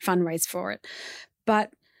and fundraise for it.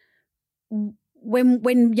 But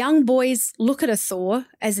when young boys look at a Thor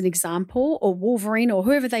as an example, or Wolverine, or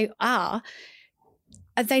whoever they are,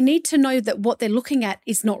 they need to know that what they're looking at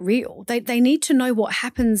is not real. They need to know what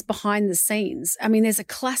happens behind the scenes. I mean, there's a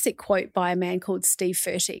classic quote by a man called Steve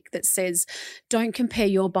Furtick that says, don't compare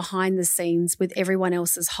your behind the scenes with everyone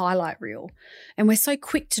else's highlight reel. And we're so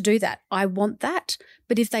quick to do that. I want that.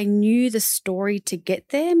 But if they knew the story to get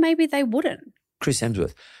there, maybe they wouldn't. Chris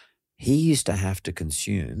Hemsworth, he used to have to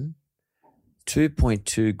consume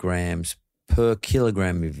 2.2 grams per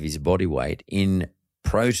kilogram of his body weight in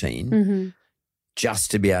protein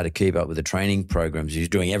just to be able to keep up with the training programs he's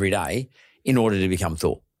doing every day in order to become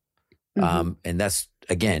Thor. And that's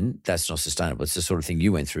again, that's not sustainable. It's the sort of thing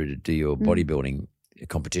you went through to do your bodybuilding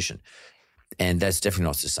competition. And that's definitely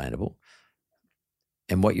not sustainable.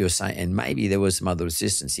 And what you're saying, and maybe there was some other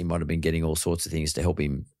assistance. He might have been getting all sorts of things to help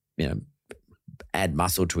him, add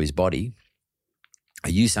muscle to his body. Are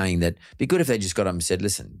you saying that it'd be good if they just got up and said,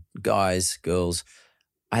 listen, guys, girls,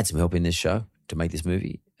 I had some help in this show to make this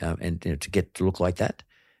movie and to get to look like that?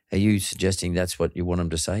 Are you suggesting that's what you want them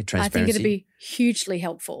to say? Transparency? I think it'd be hugely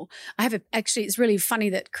helpful. Actually, it's really funny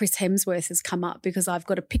that Chris Hemsworth has come up because I've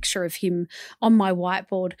got a picture of him on my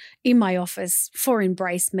whiteboard in my office for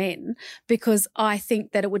Embrace Men, because I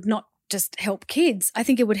think that it would not just help kids. I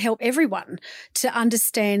think it would help everyone to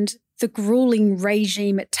understand the grueling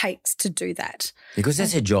regime it takes to do that. Because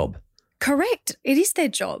that's their job. Correct. It is their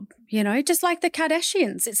job, just like the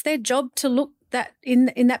Kardashians. It's their job to look that in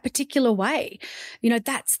that particular way.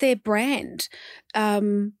 That's their brand.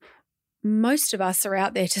 Most of us are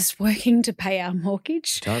out there just working to pay our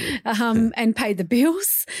mortgage, totally. And pay the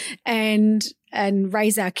bills and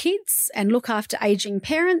raise our kids and look after aging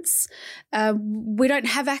parents. We don't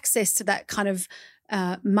have access to that kind of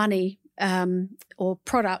money or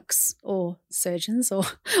products or surgeons or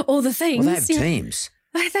all the things. Well, they have teams.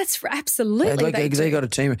 That's absolutely. They got a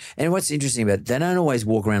team. And what's interesting about it, they don't always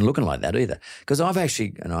walk around looking like that either. Because I've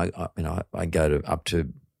actually, I go up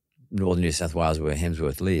to northern New South Wales where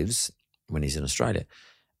Hemsworth lives when he's in Australia.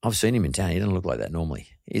 I've seen him in town. He doesn't look like that normally.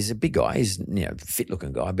 He's a big guy. He's a fit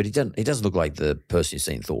looking guy, but he doesn't look like the person you've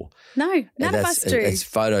seen in Thor. No, none of us do. It's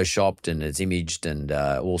photoshopped and it's imaged and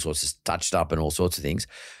all sorts of touched up and all sorts of things.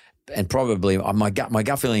 And probably my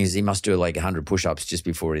gut feeling is he must do like 100 push-ups just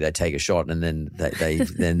before they take a shot, and then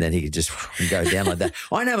then he could just go down like that.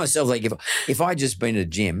 I know myself, like if I just been at a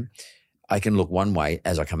gym, I can look one way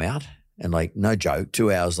as I come out, and like no joke,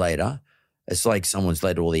 2 hours later, it's like someone's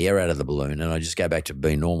let all the air out of the balloon, and I just go back to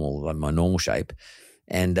being normal, like my normal shape,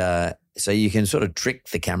 and so you can sort of trick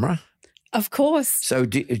the camera. Of course. So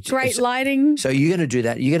great lighting. So you're going to do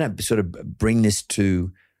that. You're going to sort of bring this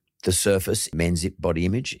to the surface, men's body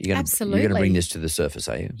image. Absolutely. You're going to bring this to the surface,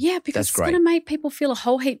 are you? Yeah, because it's going to make people feel a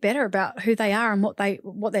whole heap better about who they are and what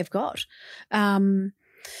they've got.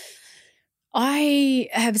 I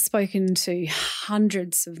have spoken to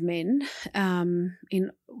hundreds of men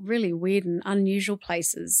in really weird and unusual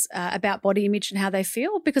places about body image and how they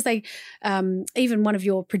feel, because they even one of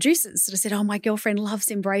your producers sort of said, oh, my girlfriend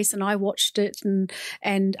loves Embrace and I watched it,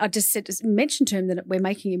 and I just mentioned to him that we're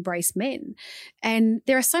making Embrace Men. And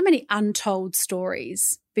there are so many untold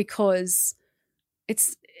stories because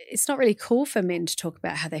it's not really cool for men to talk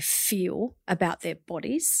about how they feel about their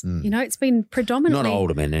bodies. It's been predominantly not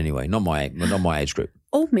older men anyway, not my age group.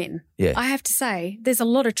 All men. Yeah. I have to say, there's a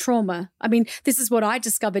lot of trauma. I mean, this is what I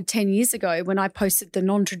discovered 10 years ago when I posted the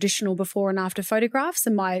non-traditional before and after photographs,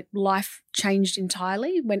 and my life changed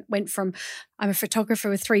entirely. Went from I'm a photographer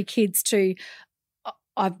with 3 kids to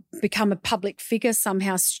I've become a public figure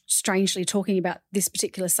somehow, strangely talking about this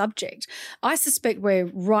particular subject. I suspect we're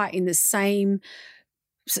right in the same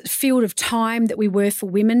field of time that we were for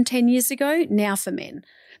women 10 years ago, now for men.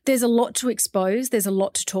 There's a lot to expose. There's a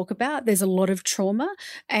lot to talk about. There's a lot of trauma.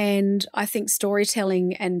 And I think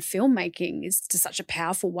storytelling and filmmaking is just such a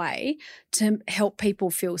powerful way to help people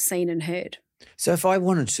feel seen and heard. So if I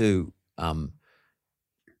wanted to,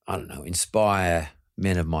 inspire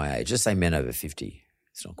men of my age, let's say men over 50,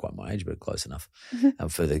 it's not quite my age, but close enough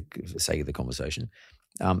for the sake of the conversation,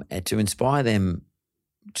 and to inspire them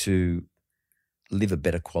to live a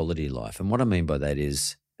better quality life. And what I mean by that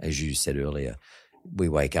is, as you said earlier, we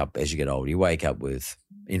wake up, as you get older, you wake up with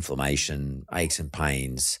inflammation, aches and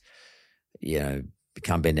pains, you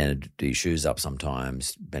can't bend down and do your shoes up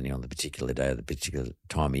sometimes, depending on the particular day or the particular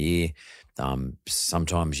time of year.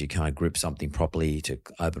 Sometimes you can't grip something properly to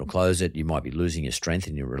open or close it. You might be losing your strength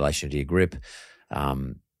in your relation to your grip.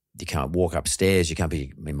 You can't walk upstairs. You can't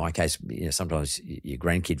be, in my case, sometimes your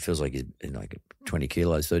grandkid feels like he's like 20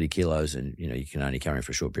 kilos, 30 kilos, and, you can only carry him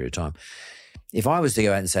for a short period of time. If I was to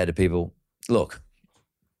go out and say to people, look,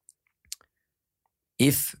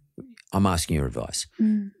 if I'm asking your advice,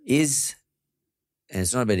 and it's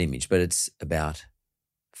not about image, but it's about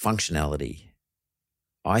functionality.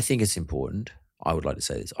 I think it's important. I would like to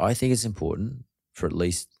say this. I think it's important for at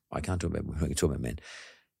least, I can talk about men,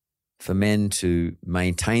 for men to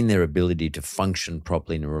maintain their ability to function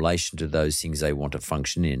properly in relation to those things they want to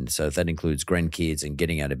function in. So if that includes grandkids and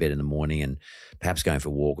getting out of bed in the morning and perhaps going for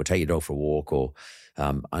a walk or take your dog for a walk or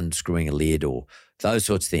unscrewing a lid or those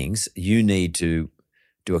sorts of things, you need to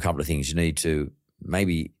do a couple of things. You need to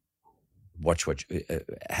maybe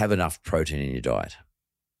have enough protein in your diet,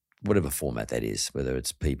 whatever format that is, whether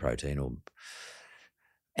it's pea protein or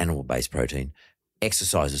animal-based protein.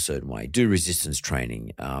 exercise a certain way, do resistance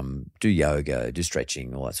training, do yoga, do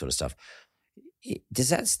stretching, all that sort of stuff. Does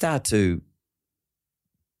that start to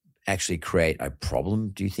actually create a problem,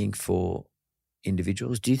 do you think, for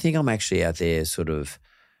individuals? Do you think I'm actually out there sort of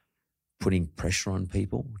putting pressure on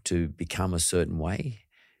people to become a certain way?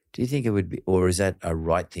 Do you think it would be, or is that a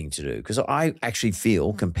right thing to do? Because I actually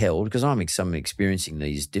feel compelled, because I'm experiencing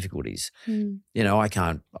these difficulties. You know, I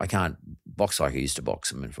can't box like I used to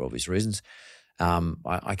box, I mean, for obvious reasons.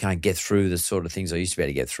 I can't get through the sort of things I used to be able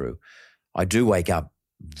to get through. I do wake up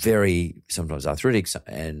very, sometimes arthritic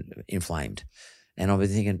and inflamed. And I've been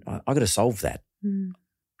thinking, I've got to solve that.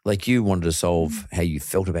 Like you wanted to solve how you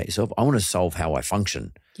felt about yourself. I want to solve how I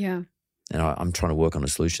function. Yeah. And I'm trying to work on a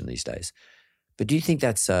solution these days. But do you think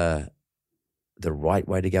that's the right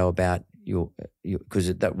way to go about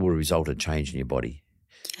because that will result in change in your body?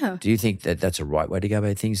 Yeah. Do you think that that's a right way to go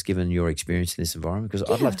about things, given your experience in this environment? Because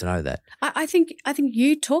I'd love to know that. I think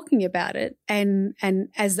you talking about it and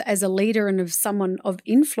as a leader and of someone of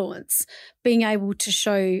influence, being able to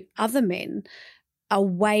show other men a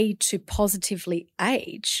way to positively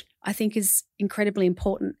age, I think is incredibly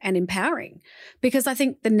important and empowering, because I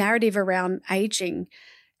think the narrative around aging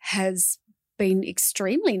has been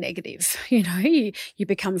extremely negative. You know, you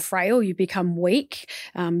become frail, you become weak,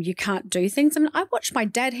 you can't do things. I mean, I watch my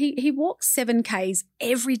dad, he walks 7Ks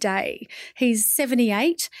every day. He's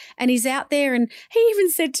 78 and he's out there, and he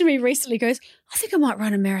even said to me recently, goes, I think I might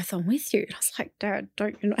run a marathon with you. And I was like, Dad,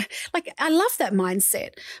 don't you know? Like, I love that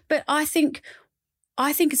mindset. But I think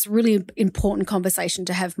it's a really important conversation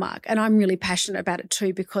to have, Mark, and I'm really passionate about it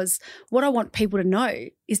too, because what I want people to know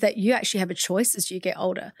is that you actually have a choice as you get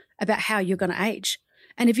older about how you're going to age.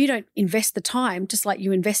 And if you don't invest the time, just like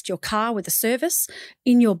you invest your car with a service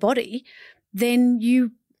in your body, then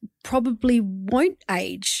you probably won't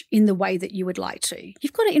age in the way that you would like to.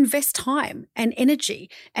 You've got to invest time and energy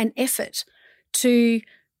and effort to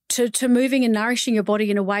moving and nourishing your body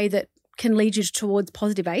in a way that can lead you towards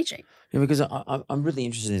positive aging. Yeah, because I'm really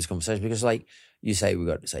interested in this conversation, because like you say, we've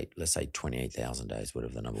got, let's say 28,000 days,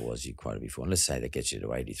 whatever the number was you quoted before, and let's say that gets you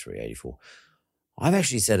to 83, 84. I've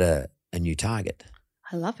actually set a new target.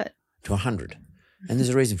 I love it. To 100. And there's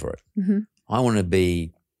a reason for it. Mm-hmm. I want to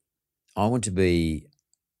be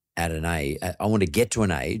at an age, I want to get to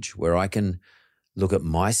an age where I can look at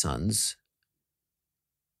my sons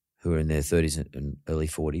who are in their 30s and early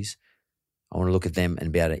 40s. I want to look at them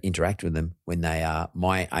and be able to interact with them when they are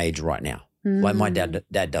my age right now, like my dad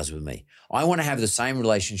does with me. I want to have the same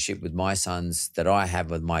relationship with my sons that I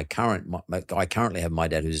have with I currently have my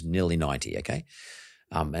dad who's nearly 90, okay?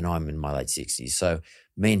 And I'm in my late 60s. So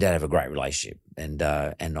me and Dad have a great relationship. And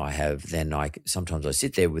sometimes I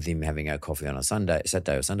sit there with him having a coffee on a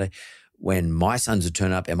Saturday or Sunday, when my sons would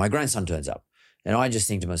turn up and my grandson turns up. And I just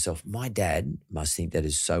think to myself, my dad must think that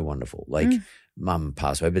is so wonderful. Like, Mum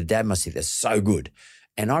passed away, but Dad must think that's so good.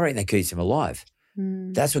 And I reckon that keeps him alive.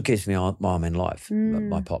 That's what keeps Mum in life,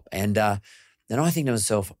 my pop. And then I think to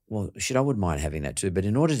myself, well, shit, I wouldn't mind having that too. But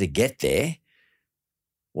in order to get there,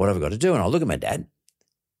 what have I got to do? And I look at my dad,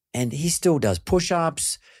 and he still does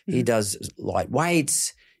push-ups. He does light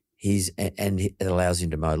weights. And it allows him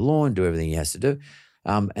to mow the lawn, do everything he has to do.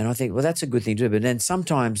 And I think, well, that's a good thing to do. But then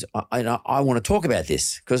sometimes I want to talk about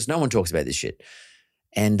this, because no one talks about this shit.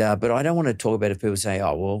 And but I don't want to talk about it if people say,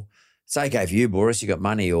 oh, well, it's okay for you, Boris, you got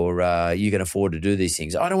money, or you can afford to do these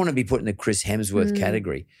things. I don't want to be put in the Chris Hemsworth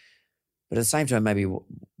category. But at the same time, maybe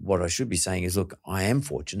what I should be saying is, look, I am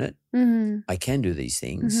fortunate. I can do these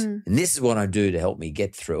things. And this is what I do to help me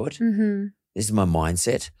get through it. This is my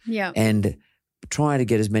mindset. Yeah. And trying to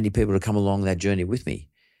get as many people to come along that journey with me.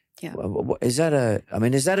 Yeah. Is that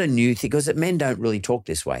a new thing? Because men don't really talk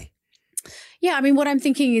this way. Yeah, I mean, what I'm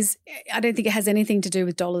thinking is, I don't think it has anything to do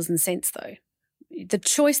with dollars and cents, though. The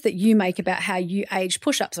choice that you make about how you age,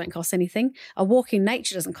 push-ups don't cost anything. A walk in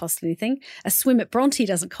nature doesn't cost anything. A swim at Bronte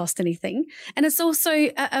doesn't cost anything. And it's also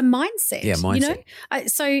a mindset. Yeah, mindset. You know?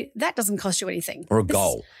 So that doesn't cost you anything. Or a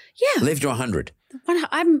goal. Yeah. Live to 100.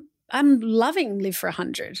 I'm loving Live for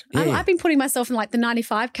 100. Yeah. I've been putting myself in like the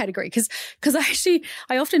 95 category because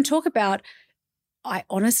I often talk about, I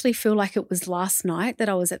honestly feel like it was last night that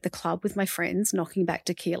I was at the club with my friends knocking back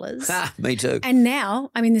tequilas. Me too. And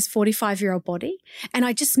now I'm in this 45-year-old body, and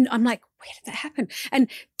I'm like, where did that happen? And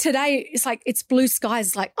today it's like, it's blue skies.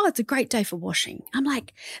 It's like, oh, it's a great day for washing. I'm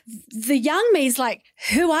like, the young me is like,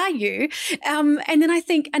 who are you? And then I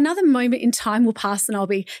think another moment in time will pass and I'll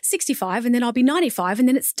be 65 and then I'll be 95 and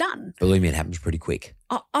then it's done. Believe me, it happens pretty quick.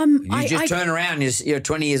 You turn around, you're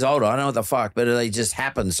 20 years older. I don't know what the fuck, but they just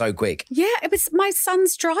happen so quick. Yeah, it was my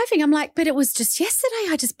son's driving. I'm like, but it was just yesterday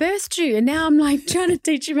I just birthed you. And now I'm like trying to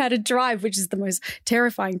teach him how to drive, which is the most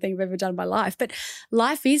terrifying thing I've ever done in my life. But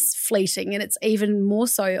life is fleeting, and it's even more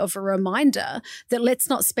so of a reminder that let's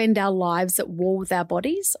not spend our lives at war with our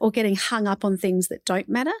bodies or getting hung up on things that don't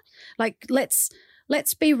matter. Like let's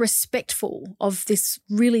be respectful of this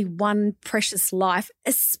really one precious life,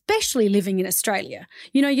 especially living in Australia.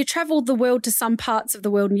 You know, you travel the world to some parts of the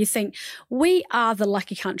world and you think, we are the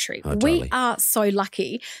lucky country. Oh, totally. We are so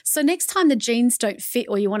lucky. So next time the jeans don't fit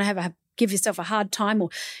or you want to give yourself a hard time, or,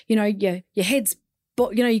 you know, your head's,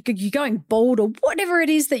 you know, you're going bald or whatever it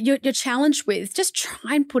is that you're challenged with, just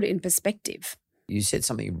try and put it in perspective. You said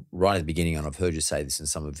something right at the beginning, and I've heard you say this in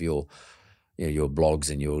some of your blogs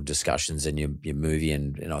and your discussions and your movie,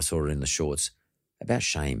 and I saw it in the shorts, about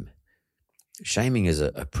shame. Shaming is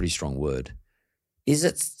a pretty strong word. Is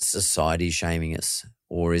it society shaming us,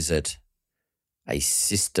 or is it a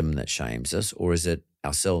system that shames us, or is it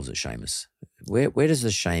ourselves that shame us? Where does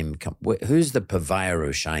the shame come? Who's the purveyor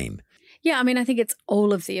of shame? Yeah, I mean, I think it's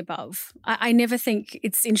all of the above. I never think,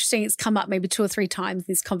 it's interesting, it's come up maybe 2 or 3 times in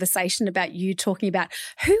this conversation about you talking about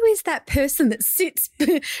who is that person that sits,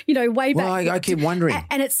 you know, way back. Well, I keep wondering.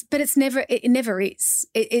 And it never is.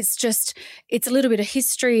 It's just, it's a little bit of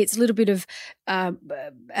history, it's a little bit of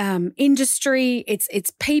industry,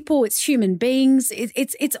 it's people, it's human beings,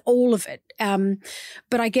 it's all of it.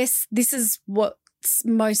 But I guess this is what's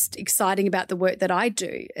most exciting about the work that I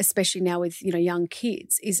do, especially now with, you know, young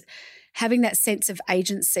kids, is having that sense of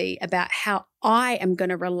agency about how I am going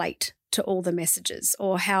to relate to all the messages,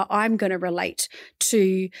 or how I'm going to relate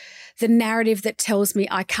to the narrative that tells me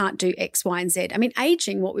I can't do X, Y, and Z. I mean,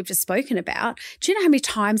 aging, what we've just spoken about, do you know how many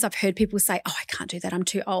times I've heard people say, oh, I can't do that, I'm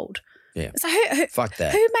too old. Yeah. So fuck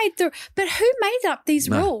that. Who made up these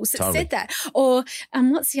rules that said that? Or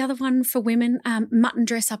what's the other one for women? Mutton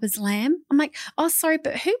dress up as lamb. I'm like, oh, sorry,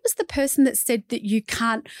 but who was the person that said that you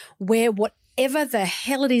can't wear whatever the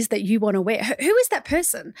hell it is that you want to wear? Who is that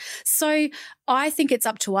person? So I think it's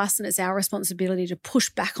up to us, and it's our responsibility to push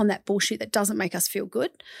back on that bullshit that doesn't make us feel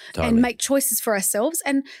good. Totally. And make choices for ourselves.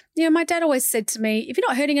 And, you know, my dad always said to me, if you're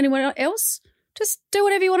not hurting anyone else, just do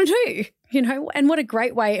whatever you want to do, you know. And what a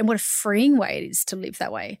great way and what a freeing way it is to live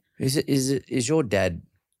that way. Is your dad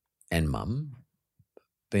and mum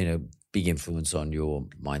been a big influence on your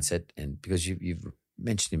mindset? And because you've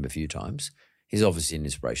mentioned him a few times, he's obviously an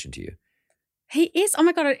inspiration to you. He is. Oh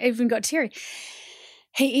my God, I even got teary.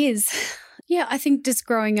 He is. Yeah, I think just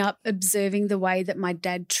growing up, observing the way that my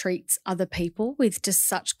dad treats other people with just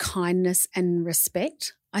such kindness and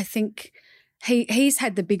respect, I think he's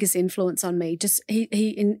had the biggest influence on me. Just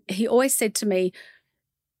he always said to me,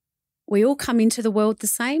 we all come into the world the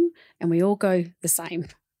same and we all go the same.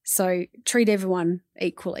 So treat everyone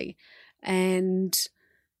equally. And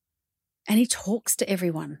he talks to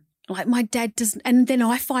everyone. Like my dad doesn't, and then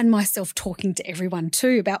I find myself talking to everyone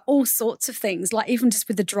too about all sorts of things, like even just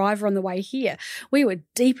with the driver on the way here. We were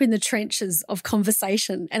deep in the trenches of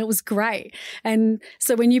conversation and it was great. And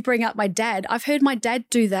so when you bring up my dad, I've heard my dad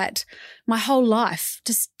do that my whole life,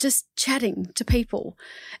 just chatting to people.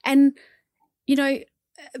 And, you know,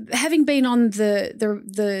 having been on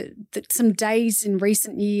the some days in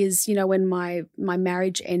recent years, you know, when my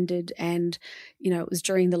marriage ended and, you know, it was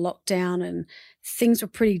during the lockdown and things were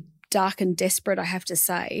pretty dark and desperate, I have to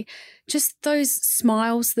say, just those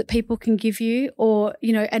smiles that people can give you, or,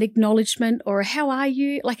 you know, an acknowledgement or a how are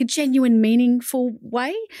you, like a genuine, meaningful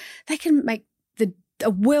way, they can make a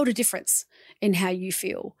world of difference in how you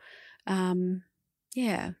feel.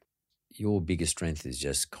 Yeah. Your biggest strength is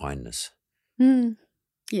just kindness.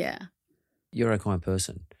 Yeah. You're a kind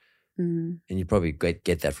person. And you probably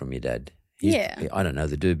get that from your dad. I don't know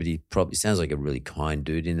the dude, but he probably sounds like a really kind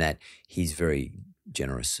dude in that he's very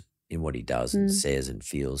generous in what he does and says and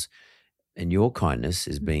feels. And your kindness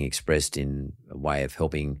is being expressed in a way of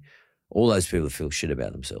helping all those people that feel shit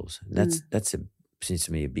about themselves. And that's seems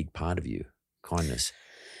to me a big part of you, kindness.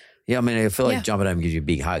 Yeah, I mean, I feel like jumping over and give you a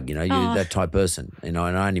big hug, you know, you're that type of person. You know,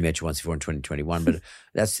 and I only met you once before in 2021, but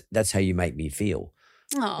that's how you make me feel.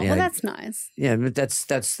 Oh, well, that's nice. Yeah, but that's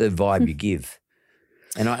the vibe you give.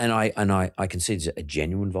 And I can see it's a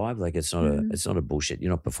genuine vibe. Like it's not a bullshit. You're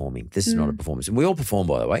not performing. This is not a performance. And we all perform,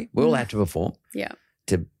 by the way. We all have to perform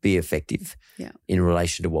to be effective in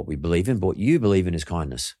relation to what we believe in. But what you believe in is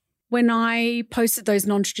kindness. when I posted those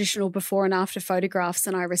non-traditional before and after photographs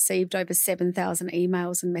and I received over 7,000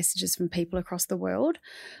 emails and messages from people across the world,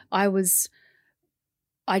 I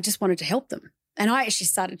just wanted to help them. And I actually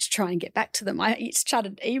started to try and get back to them. I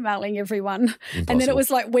started emailing everyone. Impossible. And then it was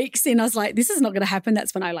like weeks in, I was like, this is not going to happen.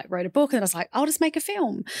 That's when I wrote a book, and I was like, I'll just make a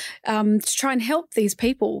film to try and help these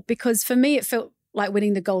people, because for me it felt like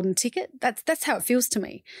winning the golden ticket. That's how it feels to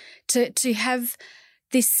me, to have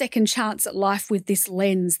this second chance at life with this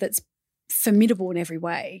lens that's formidable in every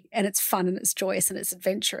way, and it's fun and it's joyous and it's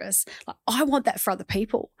adventurous. Like, I want that for other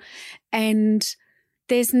people. And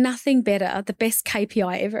there's nothing better. The best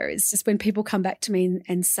KPI ever is just when people come back to me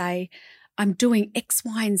and say, I'm doing X,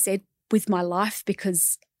 Y, and Z with my life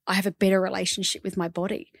because I have a better relationship with my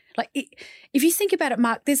body. Like, if you think about it,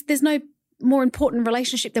 Mark, there's no more important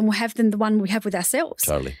relationship than the one we have with ourselves.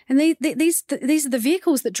 Totally. And these are the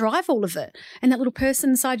vehicles that drive all of it. And that little person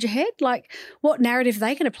inside your head, like, what narrative are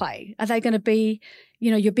they going to play? Are they going to be,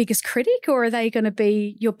 your biggest critic, or are they going to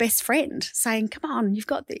be your best friend saying, come on, you've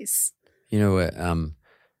got this?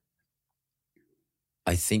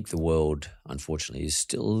 I think the world, unfortunately, is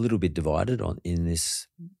still a little bit divided in this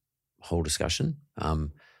whole discussion.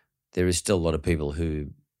 There is still a lot of people who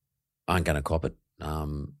aren't going to cop it,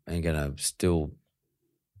 and going to still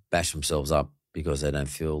bash themselves up because they don't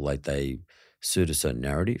feel like they suit a certain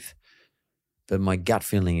narrative. But my gut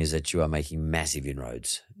feeling is that you are making massive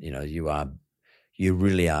inroads. You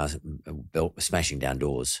really are smashing down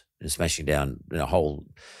doors and smashing down whole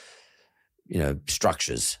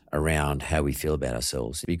structures around how we feel about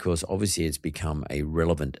ourselves, because obviously it's become a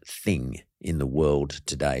relevant thing in the world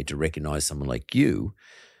today to recognize someone like you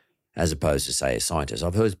as opposed to, say, a scientist.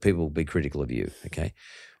 I've heard people be critical of you, okay?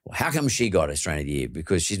 Well, how come she got Australian of the Year?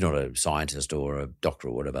 Because she's not a scientist or a doctor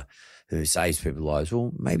or whatever who saves people's lives.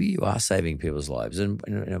 Well, maybe you are saving people's lives. And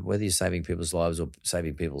whether you're saving people's lives or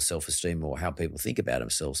saving people's self-esteem or how people think about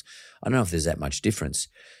themselves, I don't know if there's that much difference.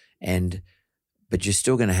 But you're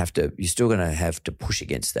still going to have to push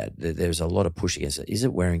against that. There's a lot of push against it.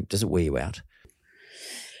 Does it wear you out?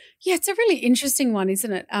 Yeah, it's a really interesting one,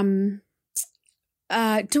 isn't it?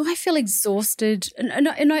 Do I feel exhausted?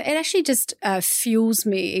 No, it actually just fuels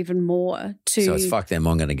me even more to. So it's fuck them.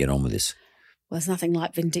 I'm going to get on with this. Well, there's nothing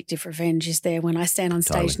like vindictive revenge, is there? When I stand on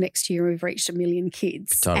stage next year, we've reached 1 million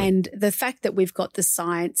kids, and the fact that we've got the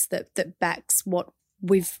science that backs what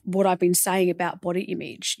I've been saying about body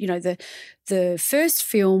image. The first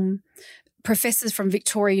film, professors from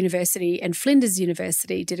Victoria University and Flinders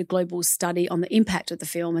University did a global study on the impact of the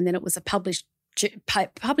film, and then it was a published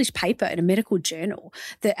paper in a medical journal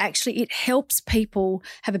that actually it helps people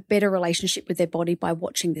have a better relationship with their body by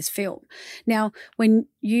watching this film. Now, when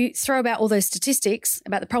you throw about all those statistics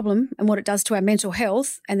about the problem and what it does to our mental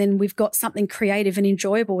health, and then we've got something creative and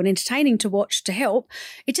enjoyable and entertaining to watch to help,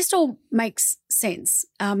 it just all makes sense.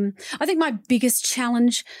 I think my biggest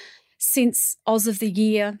challenge since Oz of the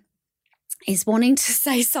Year is wanting to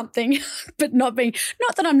say something, but not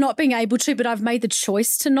that I'm not being able to, but I've made the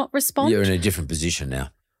choice to not respond. You're in a different position now.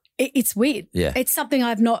 It's weird. Yeah. It's something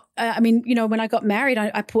I've not, when I got married,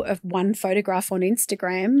 I put one photograph on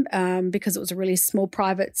Instagram because it was a really small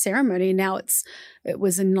private ceremony. Now it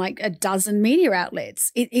was in like a dozen media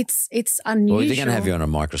outlets. It's unusual. Well, they're going to have you on a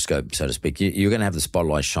microscope, so to speak. You're going to have the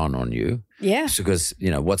spotlight shone on you. Yeah. Because,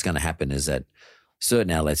 what's going to happen is that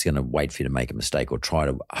certain outlets are going to wait for you to make a mistake or try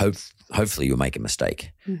to hopefully you'll make a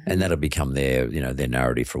mistake, and that'll become their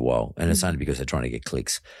narrative for a while. And it's only because they're trying to get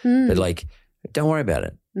clicks. But don't worry about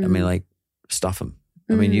it. I mean, stuff them.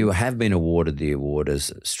 I mean, you have been awarded the award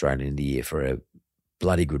as Australian of the Year for a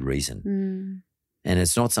bloody good reason, and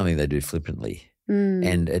it's not something they do flippantly.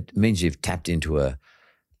 And it means you've tapped into a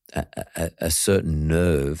certain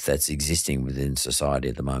nerve that's existing within society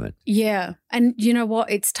at the moment. Yeah. And you know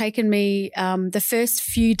what? It's taken me the first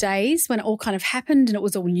few days when it all kind of happened and it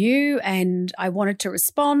was all new and I wanted to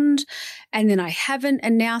respond, and then I haven't.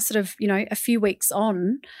 And now sort of, a few weeks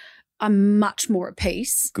on, I'm much more at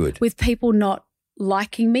peace. Good. With people not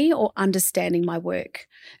liking me or understanding my work.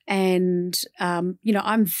 And,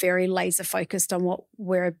 I'm very laser focused on what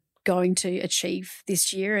we're going to achieve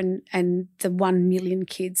this year and the 1 million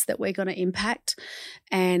kids that we're going to impact,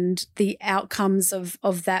 and the outcomes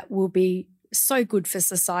of that will be so good for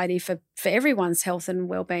society, for for everyone's health and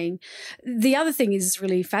well-being. The other thing is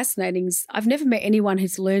really fascinating is I've never met anyone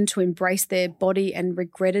who's learned to embrace their body and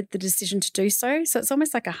regretted the decision to do so. So it's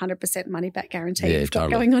almost like 100% money-back guarantee you've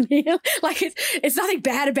got going on here. Like it's nothing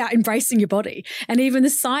bad about embracing your body. And even the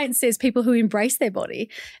science says people who embrace their body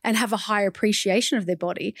and have a higher appreciation of their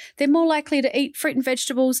body, they're more likely to eat fruit and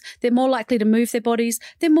vegetables, they're more likely to move their bodies,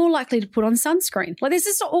 they're more likely to put on sunscreen. Like there's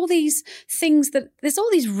just all these things there's all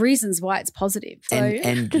these reasons why it's positive. So,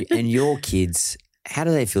 and your kids, how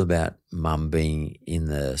do they feel about mum being in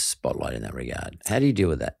the spotlight in that regard? How do you deal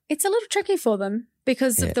with that? It's a little tricky for them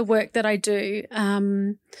because of the work that I do.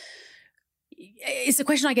 It's a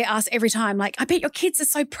question I get asked every time. Like, I bet your kids are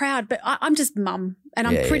so proud, but I'm just mum and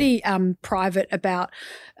I'm pretty private about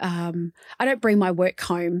I don't bring my work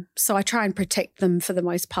home. So I try and protect them for the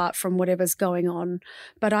most part from whatever's going on.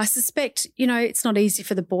 But I suspect, it's not easy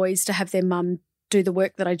for the boys to have their mum do the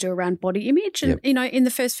work that I do around body image and, in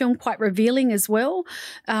the first film, quite revealing as well.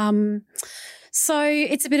 So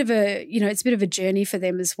it's a bit of a journey for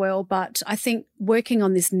them as well. But I think working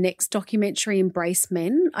on this next documentary, Embrace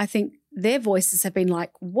Men, I think their voices have been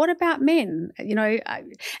like, what about men?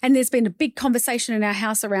 And there's been a big conversation in our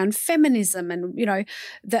house around feminism and,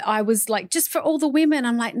 that I was like, just for all the women.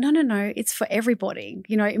 I'm like, no, it's for everybody.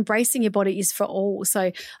 Embracing your body is for all.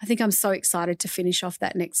 So I think I'm so excited to finish off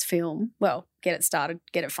that next film. Well, get it started,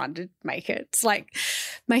 get it funded, make it. It's like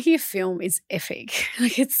making a film is epic.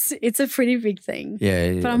 Like it's a pretty big thing.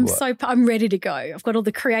 Yeah. But I'm ready to go. I've got all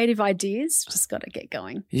the creative ideas, just got to get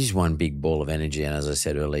going. It's just one big ball of energy. And as I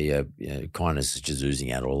said earlier, kindness is just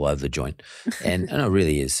oozing out all over the joint. And it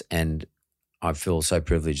really is. And I feel so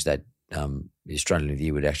privileged that the Australian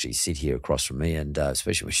Review would actually sit here across from me, and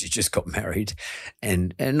especially when she just got married.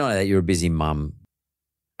 And not only that, you're a busy mum.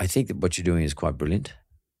 I think that what you're doing is quite brilliant.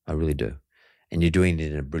 I really do. And you're doing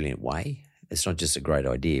it in a brilliant way. It's not just a great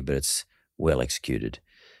idea, but it's well executed.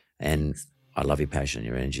 And I love your passion and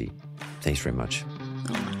your energy. Thanks very much.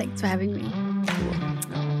 Oh, thanks for having me. You're welcome.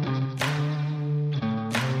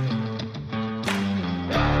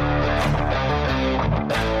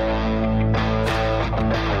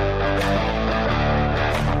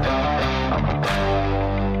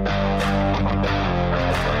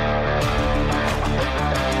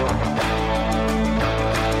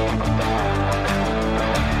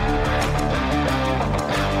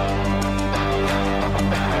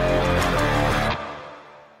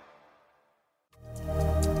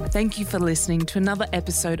 Thank you for listening to another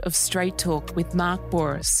episode of Straight Talk with Mark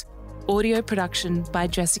Boris. Audio production by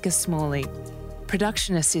Jessica Smalley.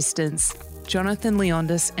 Production assistants Jonathan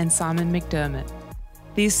Leondis and Simon McDermott.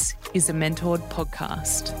 This is a Mentored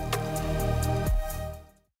podcast.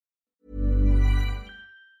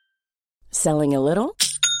 Selling a little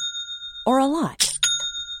or a lot?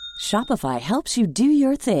 Shopify helps you do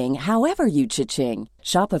your thing however you cha-ching.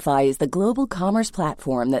 Shopify is the global commerce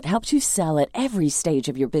platform that helps you sell at every stage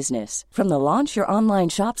of your business. From the launch your online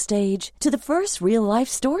shop stage to the first real-life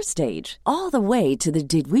store stage, all the way to the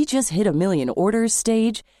did we just hit a million orders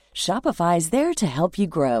stage. Shopify is there to help you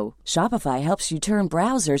grow. Shopify helps you turn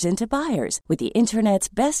browsers into buyers with the internet's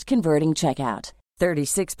best converting checkout.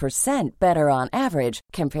 36% better on average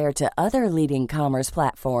compared to other leading commerce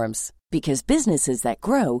platforms. Because businesses that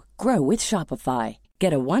grow, grow with Shopify.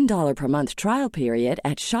 Get a $1 per month trial period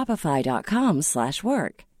at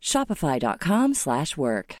shopify.com/work.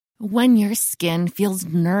 Shopify.com/work. When your skin feels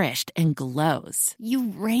nourished and glows,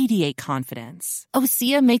 you radiate confidence.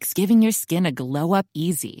 Osea makes giving your skin a glow up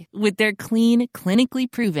easy with their clean,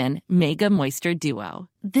 clinically proven Mega Moisture Duo.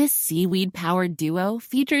 This seaweed-powered duo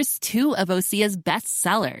features two of Osea's best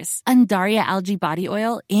sellers, Undaria Algae Body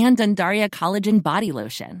Oil and Undaria Collagen Body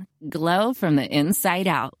Lotion. Glow from the inside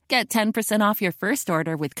out. Get 10% off your first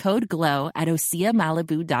order with code GLOW at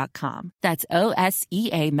OseaMalibu.com. That's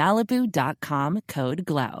OSEA Malibu.com, code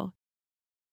GLOW.